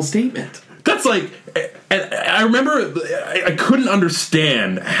unreasonable statement. That's like, and I remember I couldn't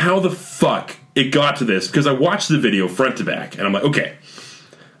understand how the fuck it got to this, because I watched the video front to back, and I'm like, okay,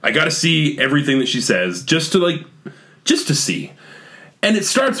 I gotta see everything that she says just to see. And it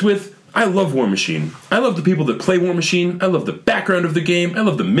starts with, I love War Machine. I love the people that play War Machine. I love the background of the game. I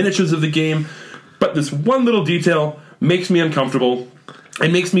love the miniatures of the game. But this one little detail makes me uncomfortable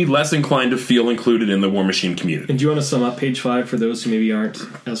and makes me less inclined to feel included in the War Machine community. And do you want to sum up page 5 for those who maybe aren't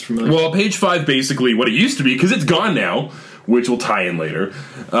as familiar? Well, page 5, basically, what it used to be, because it's gone now, which will tie in later,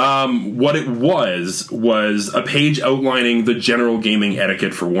 what it was a page outlining the general gaming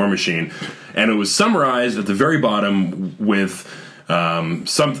etiquette for War Machine. And it was summarized at the very bottom with some...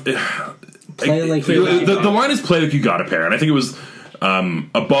 Play like you got a pair. The line is play like you got a pair. And I think it was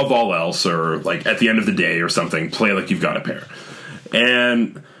above all else, or like at the end of the day or something, play like you've got a pair.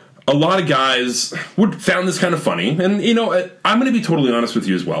 And a lot of guys found this kind of funny. And, you know, I'm going to be totally honest with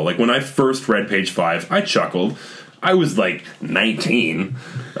you as well. Like, when I first read page 5, I chuckled. I was, like, 19.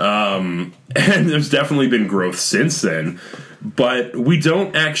 And there's definitely been growth since then. But we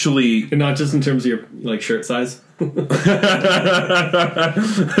don't actually... And not just in terms of your, like, shirt size?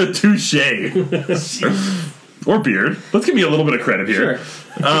 Touche. Or beard. Let's give me a little bit of credit here.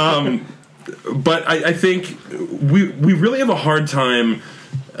 Sure. But I think we really have a hard time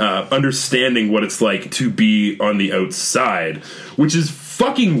understanding what it's like to be on the outside, which is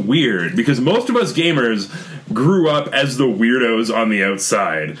fucking weird, because most of us gamers grew up as the weirdos on the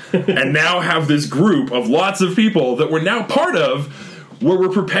outside and now have this group of lots of people that we're now part of, where we're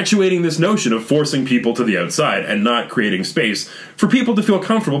perpetuating this notion of forcing people to the outside and not creating space for people to feel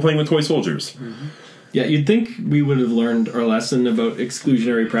comfortable playing with toy soldiers. Mm-hmm. Yeah, you'd think we would have learned our lesson about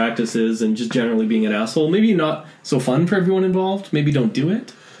exclusionary practices and just generally being an asshole. Maybe not so fun for everyone involved. Maybe don't do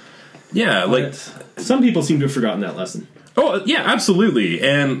it. Yeah, like... Some people seem to have forgotten that lesson. Oh, yeah, absolutely.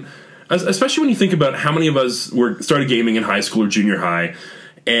 And especially when you think about how many of us started gaming in high school or junior high,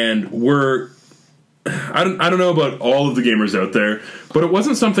 and we're I don't know about all of the gamers out there, but it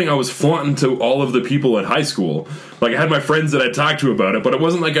wasn't something I was flaunting to all of the people at high school. Like, I had my friends that I'd talk to about it, but it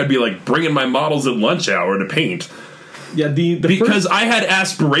wasn't like I'd be like bringing my models at lunch hour to paint. Yeah, because I had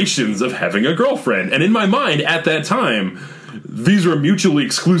aspirations of having a girlfriend, and in my mind at that time, these were mutually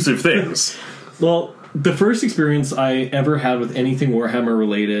exclusive things. Well, the first experience I ever had with anything Warhammer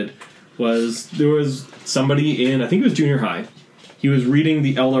related was there was somebody in, I think it was junior high. He was reading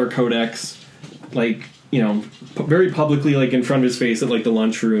the Eldar Codex, like, you know, very publicly, like in front of his face at like the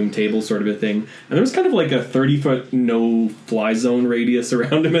lunchroom table sort of a thing. And there was kind of like a 30-foot no-fly zone radius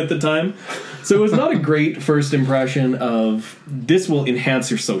around him at the time. So it was not a great first impression of this will enhance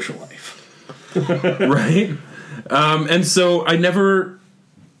your social life. Right? And so I've never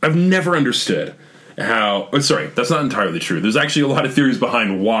understood how... Oh, sorry, that's not entirely true. There's actually a lot of theories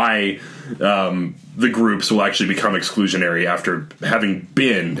behind why the groups will actually become exclusionary after having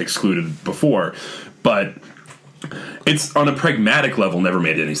been excluded before. But it's, on a pragmatic level, never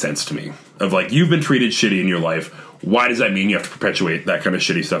made any sense to me. Of like, you've been treated shitty in your life. Why does that mean you have to perpetuate that kind of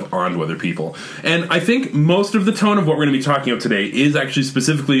shitty stuff onto other people? And I think most of the tone of what we're going to be talking about today is actually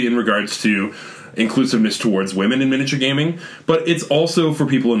specifically in regards to inclusiveness towards women in miniature gaming, but it's also for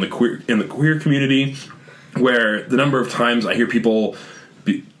people in the queer community, where the number of times I hear people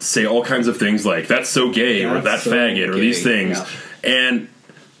say all kinds of things like "that's so gay" or "that so faggot" or these things, and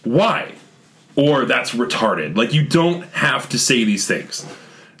why? Or "that's retarded." Like, you don't have to say these things.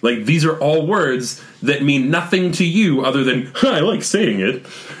 Like, these are all words that mean nothing to you other than I like saying it,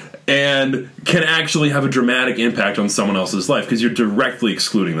 and can actually have a dramatic impact on someone else's life because you're directly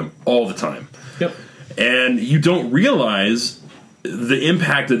excluding them all the time. Yep. And you don't realize the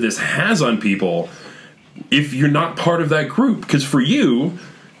impact that this has on people if you're not part of that group. Because for you,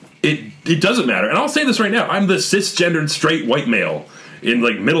 it doesn't matter. And I'll say this right now. I'm the cisgendered straight white male in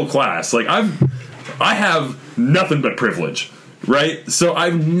like middle class. Like, I have nothing but privilege, right? So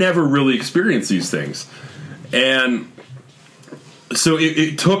I've never really experienced these things. And so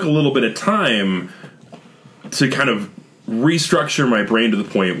it took a little bit of time to kind of restructure my brain to the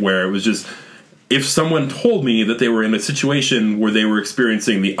point where it was just, if someone told me that they were in a situation where they were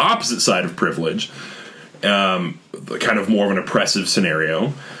experiencing the opposite side of privilege, kind of more of an oppressive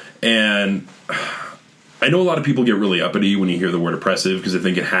scenario, and I know a lot of people get really uppity when you hear the word oppressive because they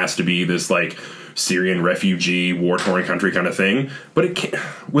think it has to be this like Syrian refugee, war-torn country kind of thing, but it can,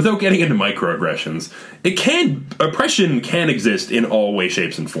 without getting into microaggressions, oppression can exist in all ways,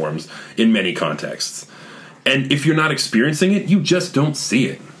 shapes, and forms in many contexts. And if you're not experiencing it, you just don't see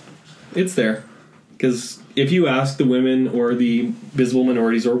it. It's there. Because if you ask the women or the visible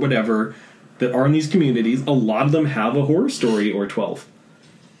minorities or whatever that are in these communities, a lot of them have a horror story or 12.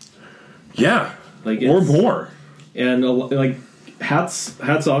 Yeah. Like, or more. And like, hats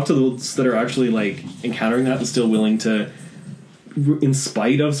off to those that are actually like encountering that and still willing to, in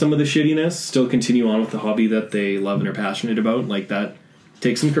spite of some of the shittiness, still continue on with the hobby that they love and are passionate about. Like, that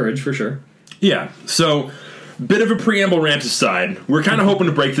takes some courage for sure. Yeah. So, bit of a preamble rant aside, we're kind of hoping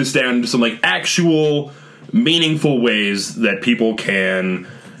to break this down into some like actual meaningful ways that people can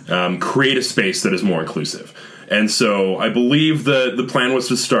create a space that is more inclusive. And so I believe the plan was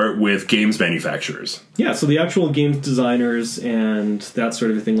to start with games manufacturers. Yeah, so the actual games designers and that sort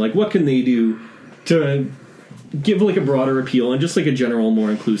of a thing, like what can they do to give like a broader appeal and just like a general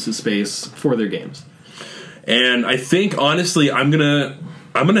more inclusive space for their games. And I think honestly I'm gonna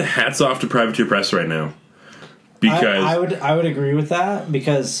hats off to Privateer Press right now. Because I would agree with that,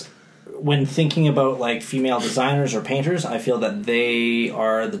 because when thinking about like female designers or painters, I feel that they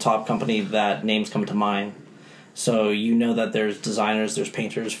are the top company that names come to mind. So you know that there's designers, there's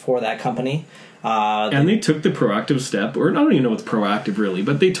painters for that company. And they took the proactive step, or I don't even know what's proactive really,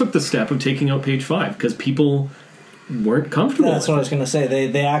 but they took the step of taking out page 5 because people weren't comfortable. That's what I was going to say.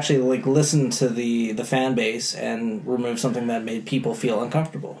 They actually like listened to the fan base and removed something that made people feel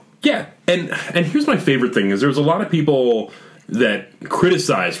uncomfortable. Yeah, and here's my favorite thing is there's a lot of people that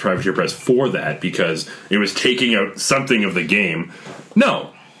criticized Privateer Press for that because it was taking out something of the game.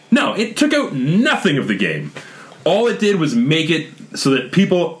 No, it took out nothing of the game. All it did was make it so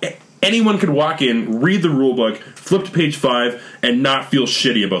that anyone could walk in, read the rulebook, flip to page 5, and not feel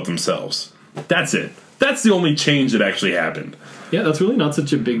shitty about themselves. That's it. That's the only change that actually happened. Yeah, that's really not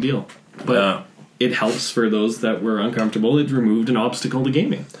such a big deal. But it helps for those that were uncomfortable. It removed an obstacle to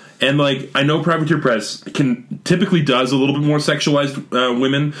gaming. And like, I know Privateer Press typically does a little bit more sexualized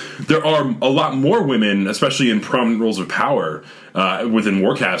women. There are a lot more women, especially in prominent roles of power, within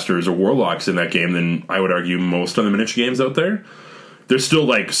Warcasters or Warlocks in that game than I would argue most of the miniature games out there. They're still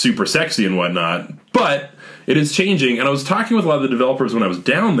like super sexy and whatnot, but it is changing. And I was talking with a lot of the developers when I was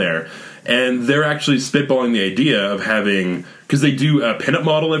down there, and they're actually spitballing the idea of having, because they do a pinup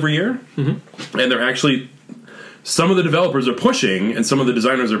model every year, and they're actually, some of the developers are pushing and some of the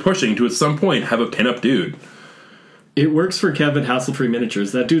designers are pushing to at some point have a pinup dude. It works for Kevin Hasselfree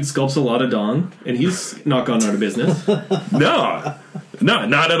Miniatures. That dude sculpts a lot of Dong, and he's not gone out of business. No,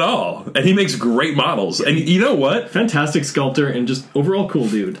 not at all. And he makes great models. And you know what? Fantastic sculptor and just overall cool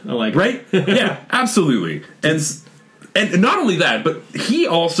dude. I like it. Right? Yeah, absolutely. And not only that, but he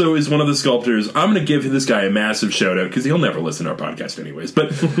also is one of the sculptors. I'm going to give this guy a massive shout out because he'll never listen to our podcast anyways.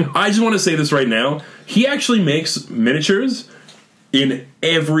 But I just want to say this right now. He actually makes miniatures in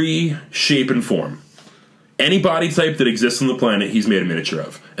every shape and form. Any body type that exists on the planet, he's made a miniature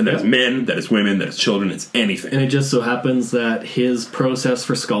of. And that is men, that is women, that is children, it's anything. And it just so happens that his process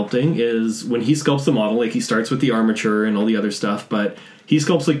for sculpting is when he sculpts the model, like he starts with the armature and all the other stuff, but he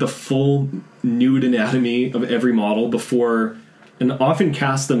sculpts like the full nude anatomy of every model before, and often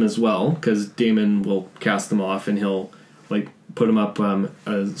cast them as well, because Damon will cast them off and he'll like put them up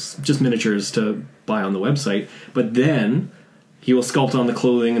as just miniatures to buy on the website. But then he will sculpt on the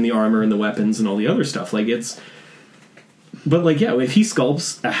clothing and the armor and the weapons and all the other stuff. Like it's, but like yeah, if he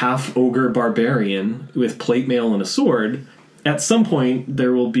sculpts a half ogre barbarian with plate mail and a sword, at some point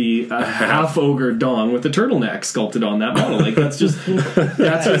there will be a half ogre Dong with a turtleneck sculpted on that model. Like that's just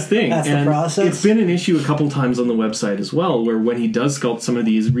that's his thing. That's and the process. It's been an issue a couple times on the website as well, where when he does sculpt some of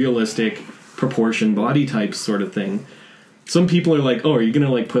these realistic proportion body types sort of thing, some people are like, oh, are you going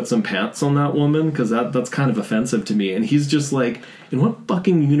to like put some pants on that woman? Because that's kind of offensive to me. And he's just like, in what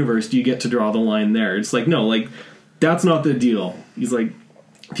fucking universe do you get to draw the line there? It's like, no, like that's not the deal. He's like,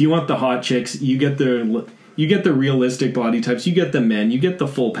 if you want the hot chicks, you get the realistic body types, you get the men, you get the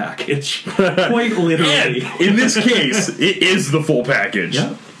full package. Quite literally. And in this case, it is the full package.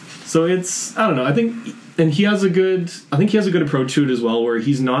 Yeah. So it's, I don't know, I think he has a good approach to it as well, where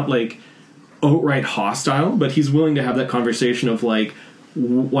he's not like outright hostile, but he's willing to have that conversation of like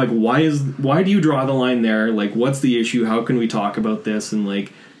why do you draw the line there? Like, what's the issue? How can we talk about this? And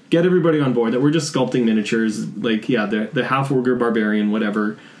like get everybody on board that we're just sculpting miniatures. Like, yeah, the half ogre barbarian,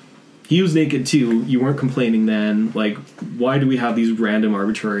 whatever. He was naked too. You weren't complaining then. Like, why do we have these random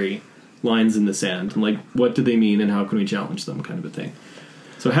arbitrary lines in the sand? And like, what do they mean? And how can we challenge them? Kind of a thing.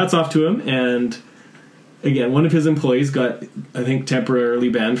 So hats off to him. And again, one of his employees got, I think, temporarily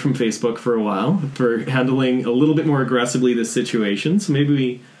banned from Facebook for a while for handling a little bit more aggressively this situation. So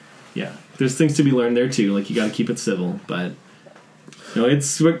maybe there's things to be learned there too. Like, you got to keep it civil. But no,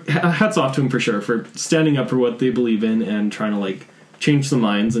 it's hats off to him for sure for standing up for what they believe in and trying to like change some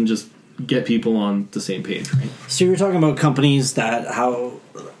minds and just get people on the same page. Right? So you were talking about companies that how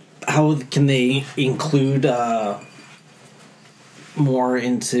can they include more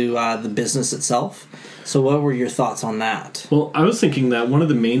into the business itself? So what were your thoughts on that? Well, I was thinking that one of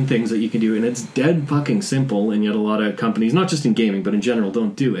the main things that you can do, and it's dead fucking simple, and yet a lot of companies, not just in gaming, but in general,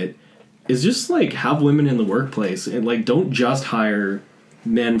 don't do it, is just like have women in the workplace. And like, don't just hire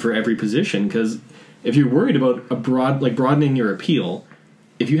men for every position, because if you're worried about broadening your appeal,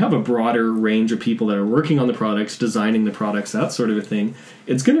 if you have a broader range of people that are working on the products, designing the products, that sort of a thing,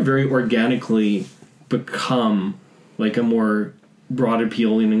 it's going to very organically become like a more broad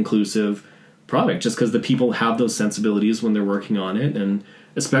appeal and inclusive product, just because the people have those sensibilities when they're working on it. And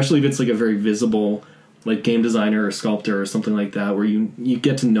especially if it's like a very visible like game designer or sculptor or something like that, where you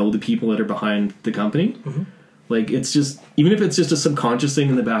get to know the people that are behind the company. Mm-hmm. Like, it's just, even if it's just a subconscious thing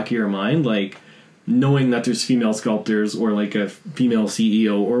in the back of your mind, like knowing that there's female sculptors or like a female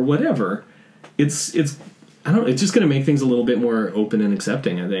CEO or whatever, it's I don't know, it's just going to make things a little bit more open and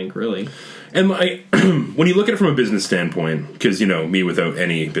accepting, I think, really. And like, when you look at it from a business standpoint, because, you know, me without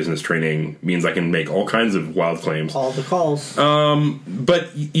any business training means I can make all kinds of wild claims. All the calls. But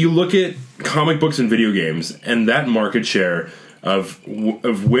you look at comic books and video games, and that market share of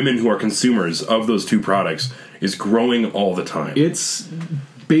women who are consumers of those two products is growing all the time. It's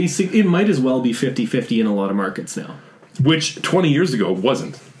basic. It might as well be 50-50 in a lot of markets now. Which 20 years ago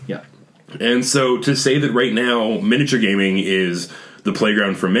wasn't. Yeah. And so to say that right now miniature gaming is the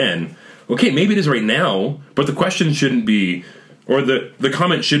playground for men, okay, maybe it is right now, but the question shouldn't be, or the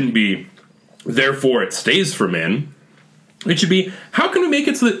comment shouldn't be, therefore it stays for men. It should be, how can we make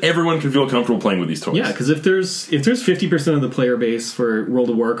it so that everyone can feel comfortable playing with these toys? Yeah, because if there's 50% of the player base for World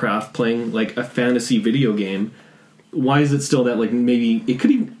of Warcraft playing like a fantasy video game, why is it still that like maybe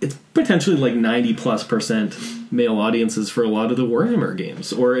it's potentially like 90+% male audiences for a lot of the Warhammer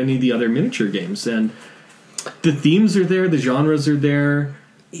games or any of the other miniature games, and the themes are there, the genres are there.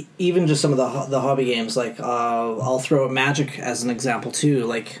 Even just some of the hobby games, like I'll throw out Magic as an example too.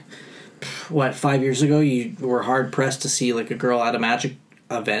 Like, 5 years ago, you were hard pressed to see like a girl at a Magic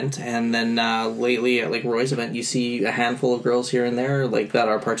event, and then lately at like Roy's event, you see a handful of girls here and there like that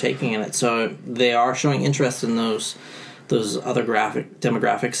are partaking in it. So they are showing interest in those other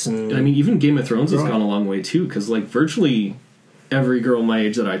demographics. And I mean, even Game of Thrones has gone a long way too, because like virtually every girl my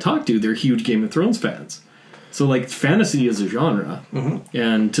age that I talk to, they're huge Game of Thrones fans. So like fantasy is a genre,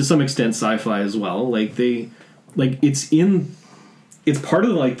 and to some extent sci-fi as well. Like it's part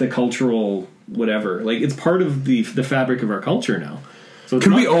of like the cultural whatever. Like it's part of the fabric of our culture now. So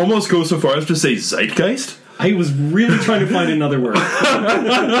Could we almost go so far as to say zeitgeist? I was really trying to find another word. I've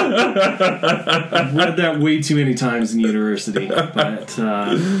read that way too many times in university, but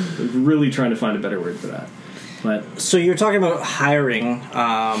really trying to find a better word for that. But so you're talking about hiring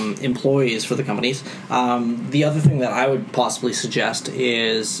employees for the companies. The other thing that I would possibly suggest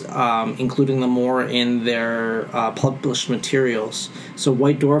is including them more in their published materials. So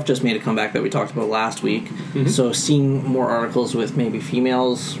White Dwarf just made a comeback that we talked about last week. So seeing more articles with maybe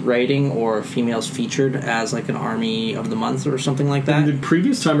females writing or females featured as like an Army of the Month or something like that. the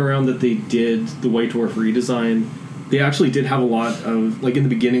previous time around that they did the White Dwarf redesign, they actually did have a lot of, like in the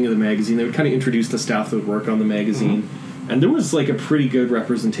beginning of the magazine, they would kind of introduce the staff that would work on the magazine. And there was like a pretty good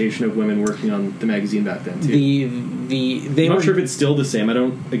representation of women working on the magazine back then too. I'm not sure if it's still the same.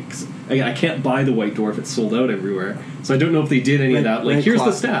 I can't buy the White Dwarf; it's sold out everywhere. So I don't know if they did any of that. Like, here's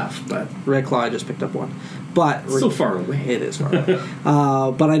the staff, but Red Claw, I just picked up one, but it's so far away. It is far away.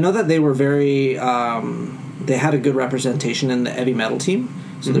 But I know that they were very. They had a good representation in the heavy metal team.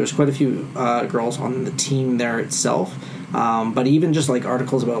 So there's quite a few girls on the team there itself. But even just like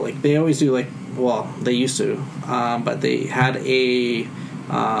articles about like they always do like, well, they used to, but they had a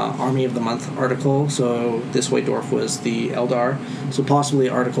Army of the Month article. So this White Dwarf was the Eldar. So possibly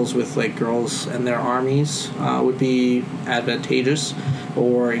articles with like girls and their armies would be advantageous,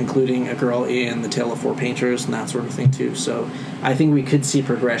 or including a girl in the Tale of Four Painters and that sort of thing too. So I think we could see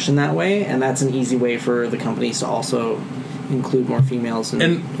progression that way, and that's an easy way for the companies to also include more females.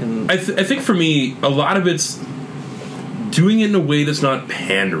 I think for me, a lot of it's doing it in a way that's not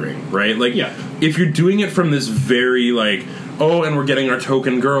pandering, right? Like, if you're doing it from this very, like, oh, and we're getting our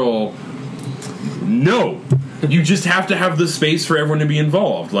token girl, no. You just have to have the space for everyone to be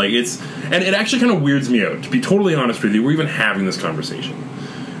involved. Like, and it actually kind of weirds me out, to be totally honest with you. We're even having this conversation.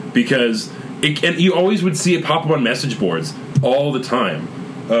 Because, and you always would see it pop up on message boards all the time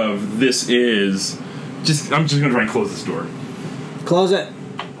of this is... I'm just going to try and close this door. Close it.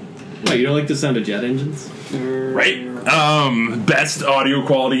 Wait, you don't like the sound of jet engines? Right? Best audio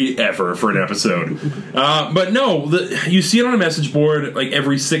quality ever for an episode. But no, you see it on a message board like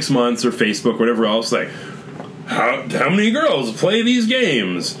every 6 months, or Facebook, whatever else, like, how many girls play these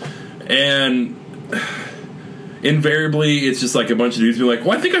games? And invariably it's just like a bunch of dudes be like,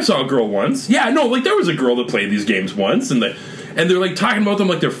 well, I think I saw a girl once. Yeah, no, like there was a girl that played these games once, and they're like talking about them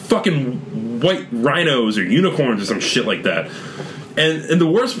like they're fucking white rhinos or unicorns or some shit like that. And the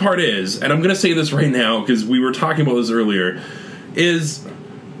worst part is, and I'm going to say this right now because we were talking about this earlier, is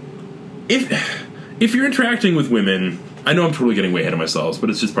if you're interacting with women, I know I'm totally getting way ahead of myself, but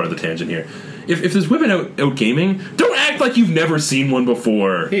it's just part of the tangent here. If there's women out gaming, don't act like you've never seen one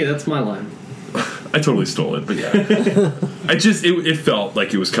before. Hey, that's my line. I totally stole it, but yeah. It felt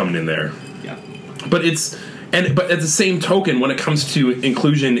like it was coming in there. Yeah. But at the same token, when it comes to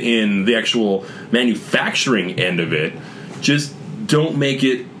inclusion in the actual manufacturing end of it, just don't make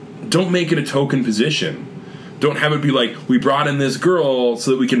it a token position. Don't have it be like, we brought in this girl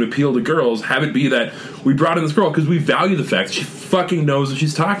so that we can appeal to girls. Have it be that we brought in this girl because we value the fact that she fucking knows what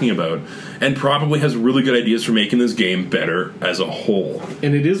she's talking about and probably has really good ideas for making this game better as a whole.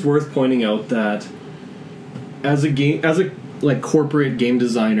 And it is worth pointing out that as a like corporate game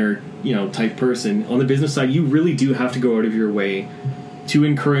designer, type person, on the business side, you really do have to go out of your way to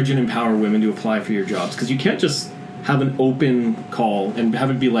encourage and empower women to apply for your jobs, because you can't just have an open call and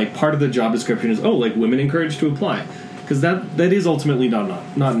have it be like part of the job description is, oh, like women encouraged to apply, because that is ultimately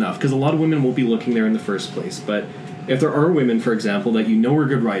not enough, because a lot of women won't be looking there in the first place. But if there are women, for example, that are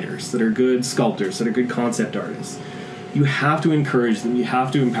good writers, that are good sculptors, that are good concept artists, you have to encourage them, you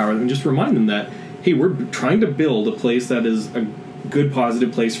have to empower them, and just remind them that, hey, we're trying to build a place that is a good,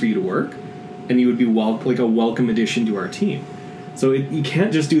 positive place for you to work, and you would be like a welcome addition to our team. So you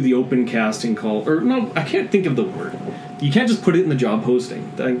can't just do the open casting call, or no, I can't think of the word. You can't just put it in the job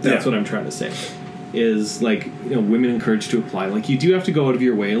posting. That's what I'm trying to say. Is like, women encouraged to apply. Like, you do have to go out of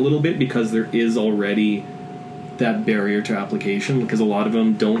your way a little bit, because there is already that barrier to application, because a lot of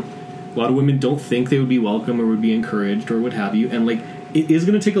women don't think they would be welcome or would be encouraged or what have you, and like, it is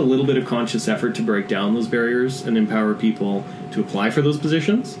going to take a little bit of conscious effort to break down those barriers and empower people to apply for those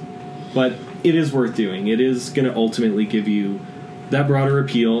positions, but it is worth doing. It is going to ultimately give you that broader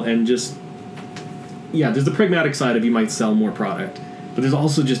appeal, and just there's the pragmatic side of you might sell more product, but there's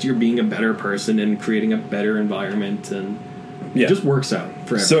also just you're being a better person and creating a better environment, and it just works out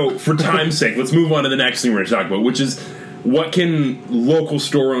for everyone. So, for time's sake, let's move on to the next thing we're going to talk about, which is what can local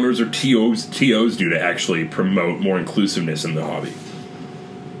store owners or TOs do to actually promote more inclusiveness in the hobby?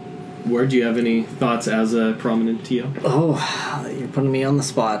 Ward, do you have any thoughts as a prominent TO? Oh, you're putting me on the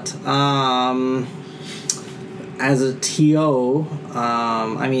spot. As a TO,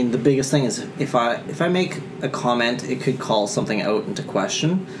 I mean, the biggest thing is if I make a comment, it could call something out into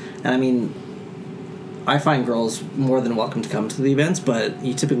question. And I mean, I find girls more than welcome to come to the events, but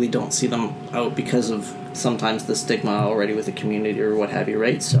you typically don't see them out because of sometimes the stigma already with the community or what have you,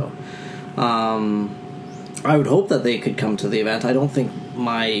 right? So, I would hope that they could come to the event. I don't think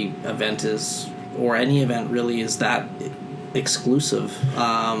my event is, or any event really, is that exclusive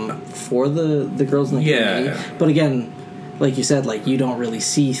for the girls in the community. But again, like you said, like you don't really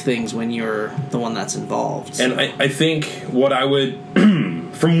see things when you're the one that's involved. So. And I think what I would,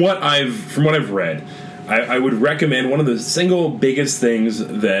 from what I've read, I would recommend one of the single biggest things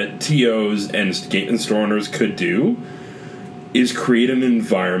that TOs and store owners could do is create an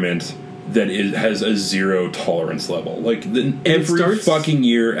environment that has a zero tolerance level. Like every fucking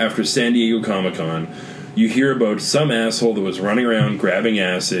year after San Diego Comic-Con, you hear about some asshole that was running around grabbing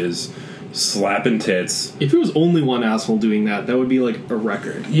asses, slapping tits. If it was only one asshole doing that, that would be like a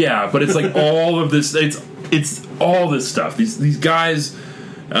record. Yeah, but it's like all of this. It's all this stuff. These guys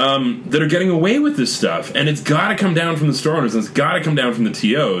that are getting away with this stuff, and it's got to come down from the store owners, and it's got to come down from the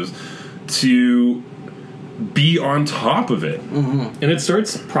TOs to be on top of it. Mm-hmm. And it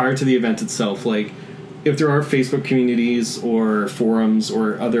starts prior to the event itself. Like, if there are Facebook communities or forums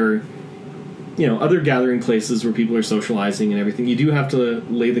or other gathering places where people are socializing and everything, you do have to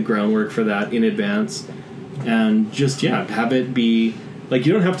lay the groundwork for that in advance. And just, have it be, like,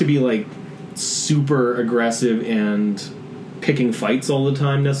 you don't have to be, like, super aggressive and picking fights all the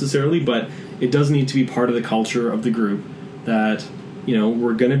time necessarily, but it does need to be part of the culture of the group that,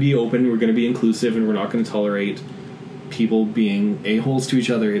 we're going to be open, we're going to be inclusive, and we're not going to tolerate people being a-holes to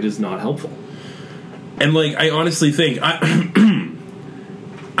each other. It is not helpful. And, like, I honestly think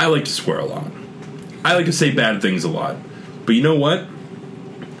I like to swear a lot. I like to say bad things a lot. But you know what?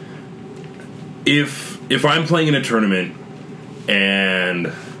 If I'm playing in a tournament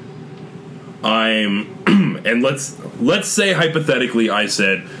and and let's say hypothetically I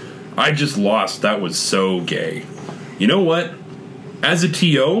said, I just lost, that was so gay. You know what? As a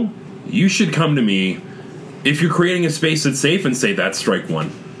TO, you should come to me if you're creating a space that's safe and say that's strike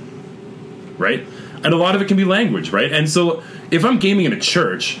one. Right? And a lot of it can be language, right? And so if I'm gaming in a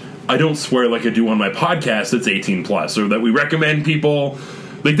church, I don't swear like I do on my podcast that's 18 plus, or that we recommend people.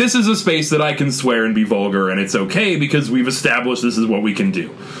 Like, this is a space that I can swear and be vulgar, and it's okay because we've established this is what we can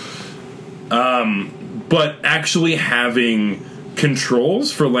do. But actually having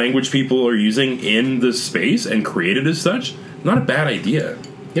controls for language people are using in the space and created as such, not a bad idea.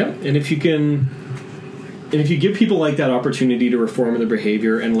 Yeah, and if you give people like that opportunity to reform their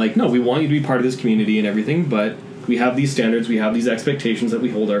behavior and like, no, we want you to be part of this community and everything, but we have these standards, we have these expectations that we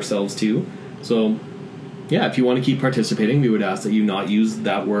hold ourselves to. So, yeah, if you want to keep participating, we would ask that you not use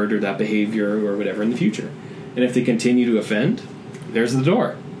that word or that behavior or whatever in the future. And if they continue to offend, there's the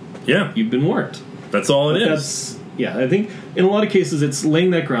door. Yeah. You've been warned. That's all it is. I think in a lot of cases it's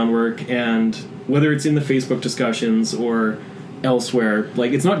laying that groundwork, and whether it's in the Facebook discussions or elsewhere,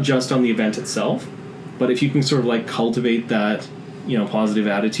 like, it's not just on the event itself, but if you can sort of like cultivate that, positive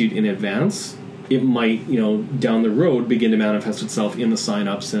attitude in advance, it might, down the road begin to manifest itself in the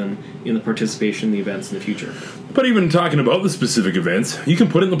sign-ups and in the participation in the events in the future. But even talking about the specific events, you can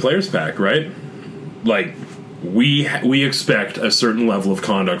put it in the players pack, right? Like, we expect a certain level of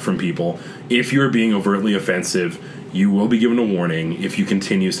conduct from people. If you're being overtly offensive, you will be given a warning. If you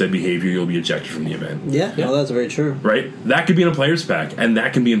continue said behavior, you'll be ejected from the event. Yeah, no, that's very true. Right? That could be in a players pack, and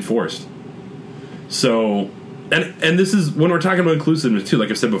that can be enforced. So, and this is, when we're talking about inclusiveness too, like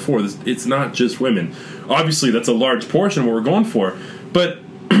I said before, it's not just women. Obviously, that's a large portion of what we're going for, but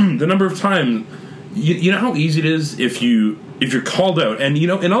the number of times, you know how easy it is if you're called out, and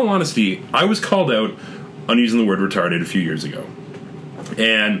in all honesty, I was called out on using the word retarded a few years ago.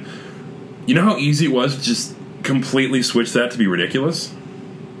 And you know how easy it was to just completely switch that to be ridiculous?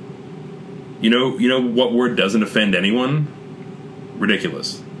 You know what word doesn't offend anyone?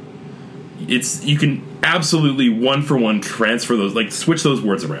 Ridiculous. You can absolutely one for one transfer those, like, switch those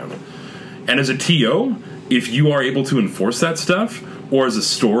words around. And as a TO, if you are able to enforce that stuff, or as a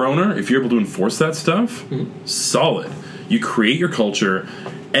store owner, if you're able to enforce that stuff, solid. You create your culture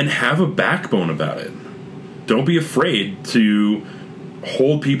and have a backbone about it. Don't be afraid to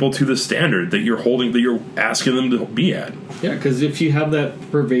hold people to the standard that you're asking them to be at. Yeah, because if you have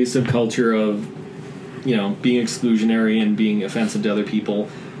that pervasive culture of, being exclusionary and being offensive to other people,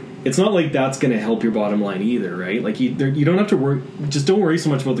 it's not like that's going to help your bottom line either, right? Like, you don't have to worry, just don't worry so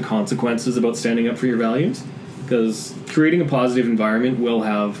much about the consequences about standing up for your values, because creating a positive environment will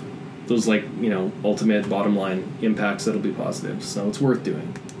have those, ultimate bottom line impacts that'll be positive, so it's worth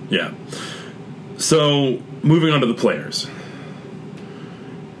doing. Yeah. So, moving on to the players.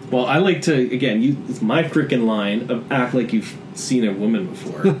 Well, I like to, again, it's my freaking line of act like you've seen a woman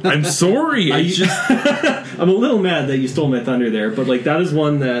before. I'm sorry. I'm a little mad that you stole my thunder there, but, that is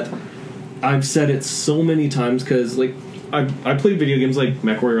one that I've said it so many times, because, I play video games like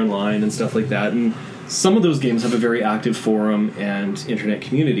MechWarrior Online and stuff like that, and some of those games have a very active forum and internet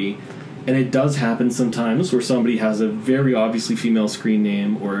community, and it does happen sometimes where somebody has a very obviously female screen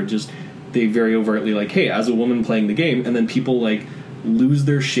name, or just they very overtly hey, as a woman playing the game, and then people lose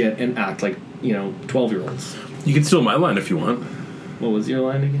their shit and act like 12-year-olds. You can steal my line if you want. What was your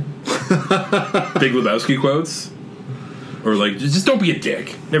line again? Big Lebowski quotes, or just don't be a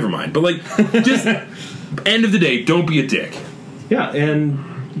dick. Never mind, but just end of the day, don't be a dick. Yeah,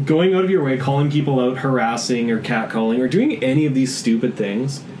 and going out of your way, calling people out, harassing or catcalling, or doing any of these stupid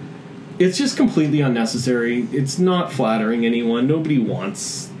things, it's just completely unnecessary. It's not flattering anyone. Nobody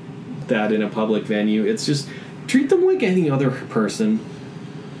wants that in a public venue. It's just treat them like any other person.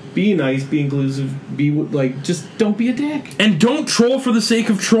 Be nice, be inclusive, just don't be a dick. And don't troll for the sake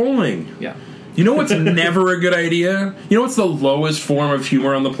of trolling. Yeah. You know what's never a good idea? You know what's the lowest form of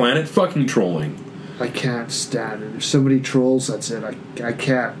humor on the planet? Fucking trolling. I can't stand it. If somebody trolls, that's it. I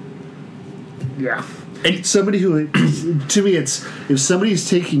can't. Yeah. And somebody who, to me, it's if somebody's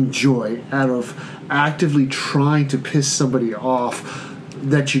taking joy out of actively trying to piss somebody off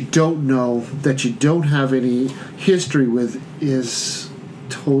that you don't know, that you don't have any history with, is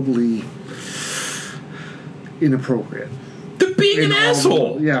totally inappropriate. They're being an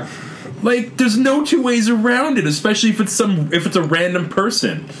asshole. Yeah. There's no two ways around it, especially if it's a random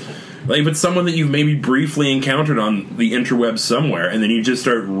person. If it's someone that you've maybe briefly encountered on the interwebs somewhere, and then you just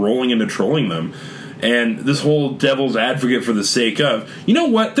start rolling into trolling them. And this whole devil's advocate for the sake of, you know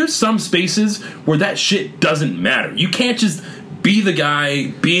what? There's some spaces where that shit doesn't matter. You can't just be the guy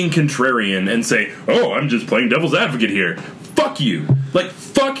being contrarian and say, oh, I'm just playing devil's advocate here. Fuck you.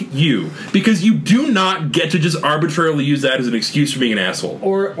 Fuck you. Because you do not get to just arbitrarily use that as an excuse for being an asshole.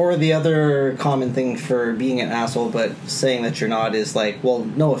 Or the other common thing for being an asshole but saying that you're not is well,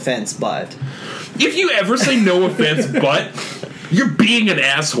 no offense, but. If you ever say no offense, but, you're being an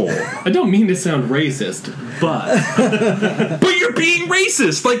asshole. I don't mean to sound racist, but. But you're being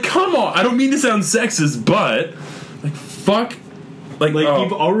racist. Come on. I don't mean to sound sexist, but. Fuck.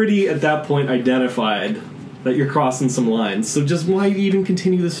 You've already at that point identified that you're crossing some lines, so just why even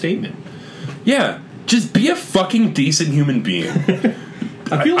continue the statement? Yeah, just be a fucking decent human being.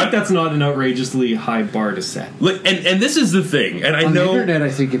 I feel like that's not an outrageously high bar to set. And this is the thing, and I on know the internet, I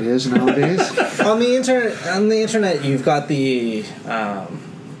think it is nowadays. On the internet, you've got the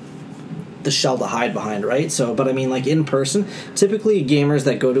shell to hide behind, right? So, but I mean, in person, typically gamers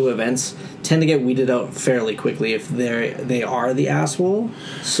that go to events tend to get weeded out fairly quickly if they are the asshole.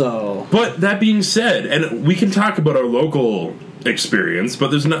 So, but that being said, and we can talk about our local experience, but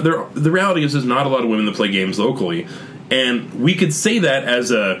the reality is there's not a lot of women that play games locally, and we could say that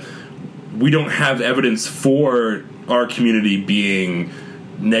as we don't have evidence for our community being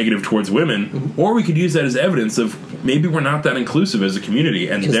negative towards women, or we could use that as evidence of maybe we're not that inclusive as a community,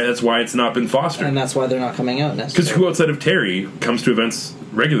 and that's why it's not been fostered. And that's why they're not coming out necessarily. Because who outside of Terry comes to events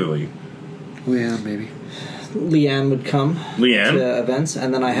regularly? Leanne, maybe. Leanne would come to events,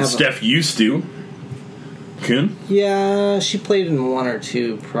 and then I have... Steph used to. Kun? Yeah, she played in one or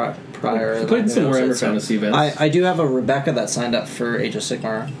two prior. She played in some Warhammer Fantasy events. I do have a Rebecca that signed up for Age of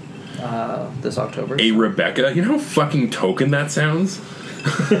Sigmar this October. A Rebecca? You know how fucking token that sounds?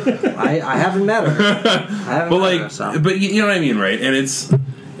 I haven't met her. But you know what I mean, right? And it's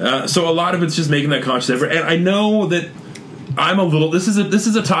so a lot of it's just making that conscious effort. And I know that I'm a little. This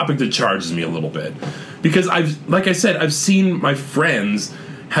is a topic that charges me a little bit because I've seen my friends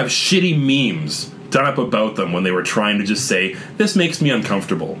have shitty memes done up about them when they were trying to just say this makes me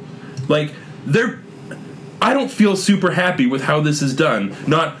uncomfortable. I don't feel super happy with how this is done.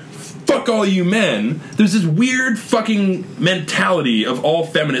 Not fuck all you men. There's this weird fucking mentality of all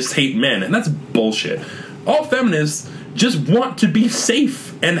feminists hate men, and that's bullshit. All feminists just want to be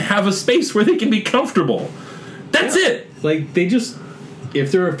safe and have a space where they can be comfortable. That's it.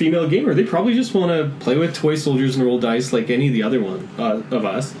 If they're a female gamer, they probably just want to play with toy soldiers and roll dice like any of the other one of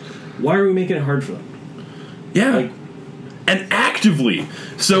us. Why are we making it hard for them? Yeah. and actively.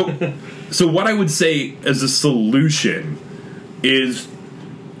 So what I would say as a solution is,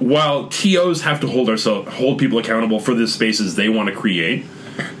 while TOs have to hold people accountable for the spaces they want to create,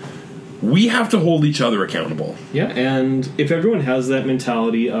 we have to hold each other accountable. Yeah, and if everyone has that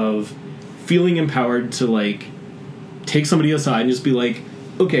mentality of feeling empowered to, like, take somebody aside and just be like,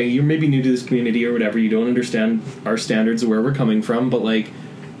 okay, you're maybe new to this community or whatever, you don't understand our standards of where we're coming from, but, like,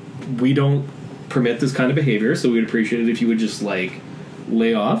 we don't permit this kind of behavior, so we'd appreciate it if you would just, like,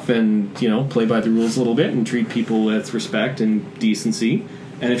 lay off and, you know, play by the rules a little bit and treat people with respect and decency.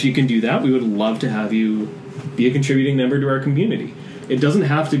 And if you can do that, we would love to have you be a contributing member to our community. It doesn't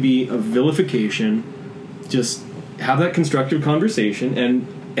have to be a vilification. Just have that constructive conversation, and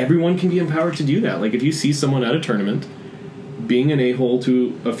everyone can be empowered to do that. Like, if you see someone at a tournament being an a-hole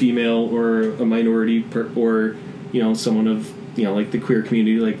to a female or a minority or, you know, someone of, you know, like the queer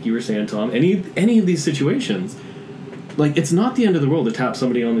community, like you were saying, Tom, any of these situations, like, it's not the end of the world to tap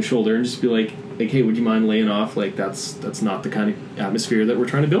somebody on the shoulder and just be like, hey, would you mind laying off? Like, that's not the kind of atmosphere that we're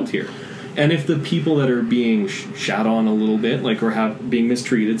trying to build here. And if the people that are being shat on a little bit, like, or being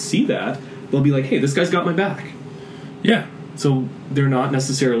mistreated, see that, they'll be like, hey, this guy's got my back. Yeah. So they're not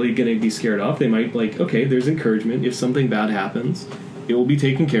necessarily going to be scared off. They might, like, okay, there's encouragement. If something bad happens, it will be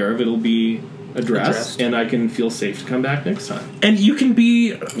taken care of. It'll be addressed, and I can feel safe to come back next time. And you can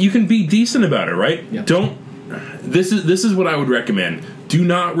be decent about it, right? Yeah. This is what I would recommend. Do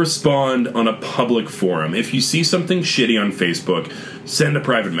not respond on a public forum. If you see something shitty on Facebook, send a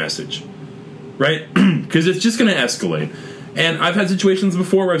private message, right? Because it's just going to escalate. And I've had situations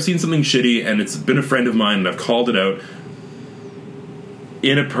before where I've seen something shitty and it's been a friend of mine and I've called it out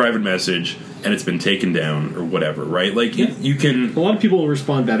in a private message and it's been taken down or whatever, right? Like, yeah. you can... A lot of people will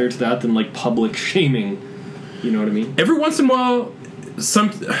respond better to that than, like, public shaming. You know what I mean? Every once in a while,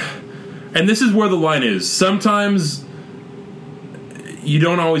 and this is where the line is. Sometimes you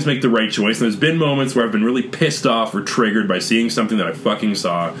don't always make the right choice. And there's been moments where I've been really pissed off or triggered by seeing something that I fucking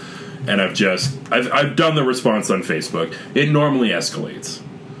saw, and I've done the response on Facebook. It normally escalates.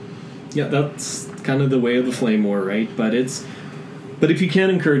 Yeah, that's kind of the way of the flame war, right? But if you can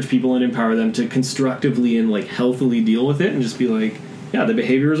encourage people and empower them to constructively and, like, healthily deal with it and just be like, yeah, the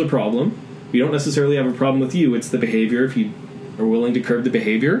behavior is a problem. We don't necessarily have a problem with you. It's the behavior. If you are willing to curb the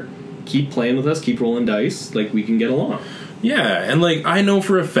behavior, keep playing with us, keep rolling dice, like, we can get along. Yeah, and, like, I know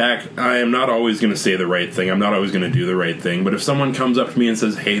for a fact I am not always going to say the right thing. I'm not always going to do the right thing. But if someone comes up to me and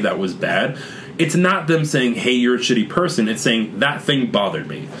says, hey, that was bad, it's not them saying, hey, you're a shitty person. It's saying, that thing bothered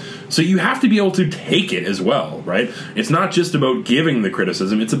me. So you have to be able to take it as well, right? It's not just about giving the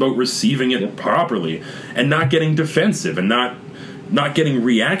criticism. It's about receiving it properly and not getting defensive and not getting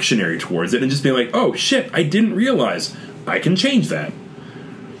reactionary towards it and just being like, oh, shit, I didn't realize. I can change that.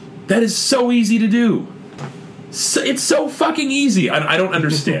 That is so easy to do. It's so fucking easy. I don't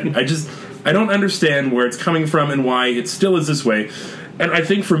understand. I don't understand where it's coming from and why it still is this way. And I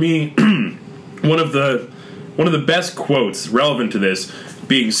think for me, one of the best quotes relevant to this,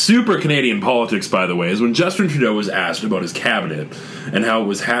 being super Canadian politics, by the way, is when Justin Trudeau was asked about his cabinet and how it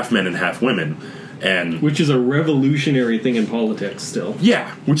was half men and half women. And which is a revolutionary thing in politics still.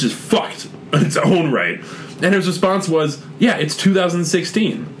 Yeah, which is fucked in its own right. And his response was, yeah, it's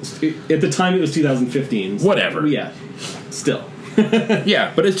 2016. At the time, it was 2015. So whatever. Yeah, still.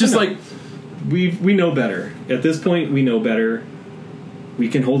 Yeah, but it's just like... We know better. At this point, we know better. We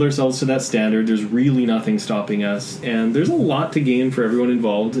can hold ourselves to that standard. There's really nothing stopping us. And there's a lot to gain for everyone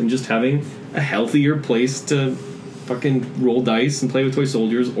involved in just having a healthier place to fucking roll dice and play with toy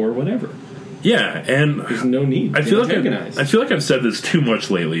soldiers or whatever. Yeah, and there's no need. I feel like I've said this too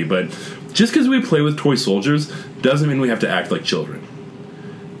much lately, but just because we play with toy soldiers doesn't mean we have to act like children.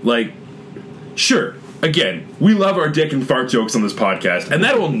 Like, sure, again, we love our dick and fart jokes on this podcast, and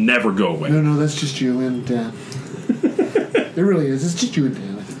that will never go away. No, that's just you and Dan. It really is. It's just you and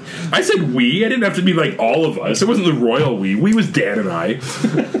Dan. I said we. I didn't have to be like all of us. It wasn't the royal we. We was Dan and I.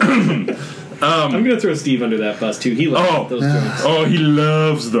 I'm going to throw Steve under that bus, too. He loves those jokes. Oh, he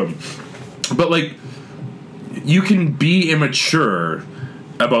loves them. But, like, you can be immature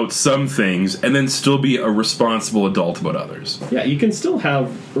about some things and then still be a responsible adult about others. Yeah, you can still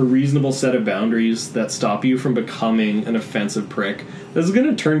have a reasonable set of boundaries that stop you from becoming an offensive prick that's going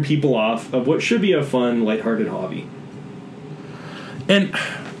to turn people off of what should be a fun, lighthearted hobby. And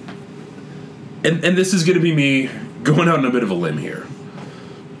this is going to be me going out on a bit of a limb here.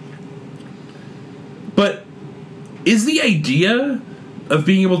 But is the idea of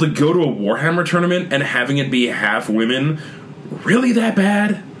being able to go to a Warhammer tournament and having it be half women really that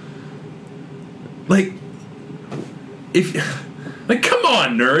bad? Like, come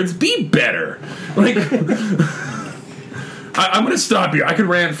on, nerds, be better. Like, I'm going to stop you. I could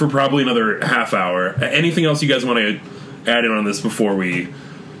rant for probably another half hour. Anything else you guys want to add in on this before we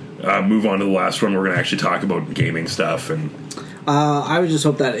move on to the last one? We're going to actually talk about gaming stuff. And I would just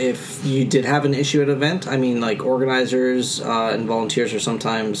hope that if you did have an issue at an event, I mean, like organizers and volunteers are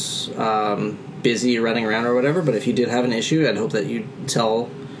sometimes busy running around or whatever, but if you did have an issue, I'd hope that you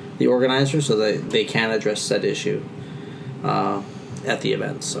tell the organizer so that they can address said issue at the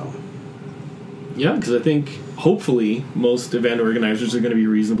event. So Yeah, because I think hopefully most event organizers are going to be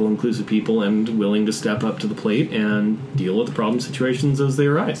reasonable, inclusive people and willing to step up to the plate and deal with the problem situations as they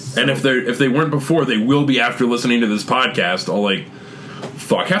arise. and if they weren't before, they will be after listening to this podcast. All like,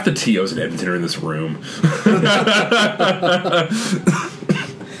 fuck, half the TOs in Edmonton are in this room.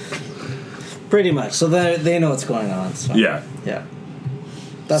 pretty much. So they know what's going on. So. Yeah. Yeah.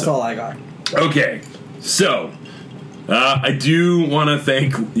 That's all I got. Okay, so I do want to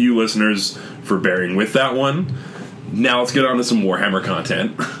thank you listeners for bearing with that one. Now let's get on to some Warhammer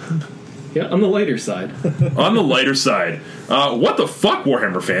content. Yeah, on the lighter side. On the lighter side, what the fuck,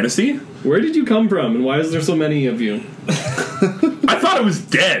 Warhammer Fantasy? Where did you come from, and why is there so many of you? I thought it was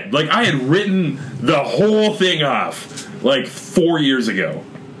dead. Like, I had written the whole thing off, like, 4 years ago.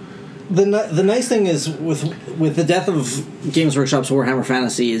 The nice thing is with the death of Games Workshop's Warhammer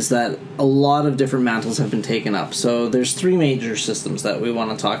Fantasy is that a lot of different mantles have been taken up. So there's 3 major systems that we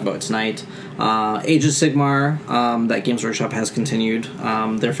want to talk about tonight. Age of Sigmar, that Games Workshop has continued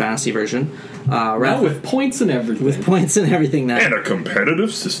their fantasy version. Now with points and everything. With points and everything now. And a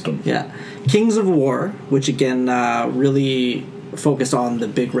competitive system. Yeah. Kings of War, which again really focused on the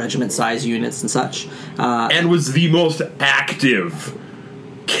big regiment size units and such. And was the most active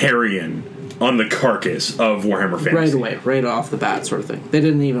carrion on the carcass of Warhammer Fantasy. Right away, right off the bat sort of thing. They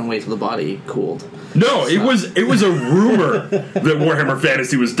didn't even wait till the body cooled. No, it was a rumor that Warhammer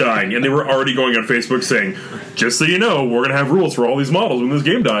Fantasy was dying, and they were already going on Facebook saying, just so you know, we're going to have rules for all these models when this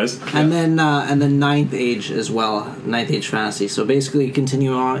game dies. And then Ninth Age as well, Ninth Age Fantasy. So basically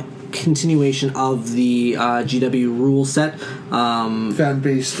continuation of the GW rule set.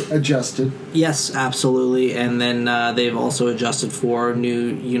 Fan-based adjusted. Yes, absolutely. And then they've also adjusted for new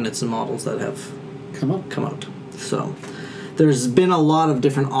units and models that have come out. So there's been a lot of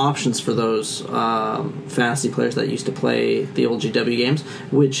different options for those fantasy players that used to play the old GW games,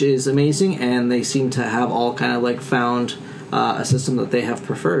 which is amazing, and they seem to have all kind of like found a system that they have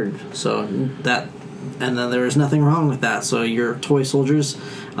preferred. So that, and then there is nothing wrong with that. So your toy soldiers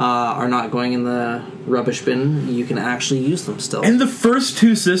are not going in the rubbish bin. You can actually use them still. And the first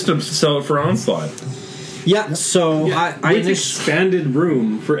 2 systems to sell it for Onslaught. Yeah, so I with expanded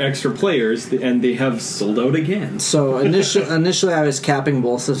room for extra players, and they have sold out again. So initially I was capping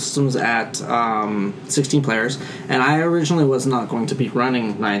both systems at 16 players, and I originally was not going to be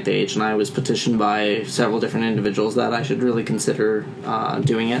running Ninth Age, and I was petitioned by several different individuals that I should really consider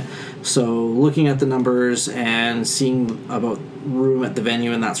doing it. So looking at the numbers and seeing about room at the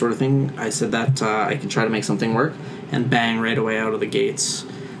venue and that sort of thing, I said that I could try to make something work, and bang, right away out of the gates.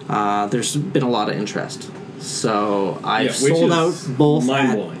 There's been a lot of interest. So I've sold out both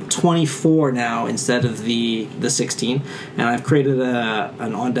at 24 now instead of the 16, and I've created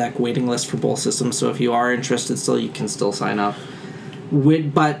an on-deck waiting list for both systems, so if you are interested still, you can still sign up.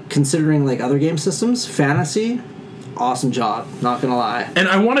 But considering like other game systems, Fantasy, awesome job, not gonna lie. And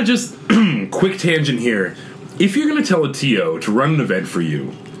I want to just, quick tangent here. If you're going to tell a TO to run an event for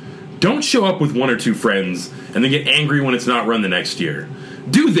you, don't show up with 1 or 2 friends and then get angry when it's not run the next year.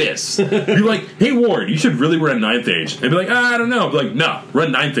 Do this. Be like, hey, Ward, you should really run Ninth Age. And be like, I don't know. Be like, no,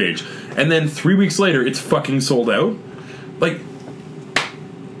 run Ninth Age. And then 3 weeks later, it's fucking sold out. Like,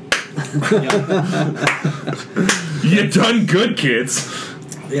 you done good, kids.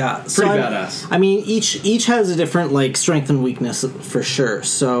 Yeah, Pretty badass. I mean, each has a different like strength and weakness for sure.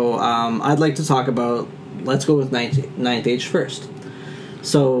 So I'd like to talk about. Let's go with Ninth Age first.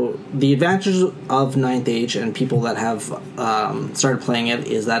 So the advantages of Ninth Age and people that have started playing it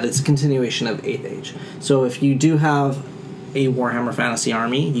is that it's a continuation of 8th Age. So if you do have a Warhammer Fantasy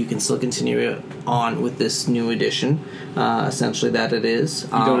army, you can still continue it on with this new edition. Essentially, that it is. You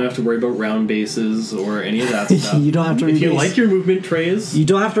don't have to worry about round bases or any of that stuff. You don't have to. If you like your movement trays, you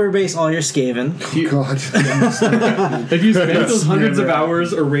don't have to rebase all your Skaven. God. if you spend those hundreds of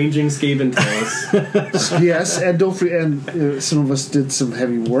hours arranging Skaven tiles, Yes, and don't forget, and some of us did some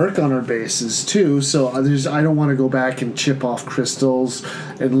heavy work on our bases too. So I don't want to go back and chip off crystals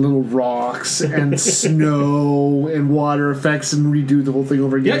and little rocks and snow and water effects and redo the whole thing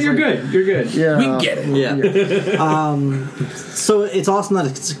over again. yeah, you're good. You're good. Yeah, We get it. Yeah. So it's awesome that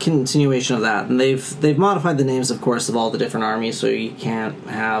it's a continuation of that, and they've modified the names, of course, of all the different armies, so you can't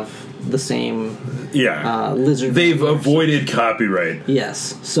have the same Yeah. Lizard. They've Vampire. avoided copyright.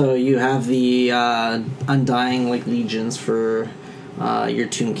 Yes. So you have the Undying like legions for your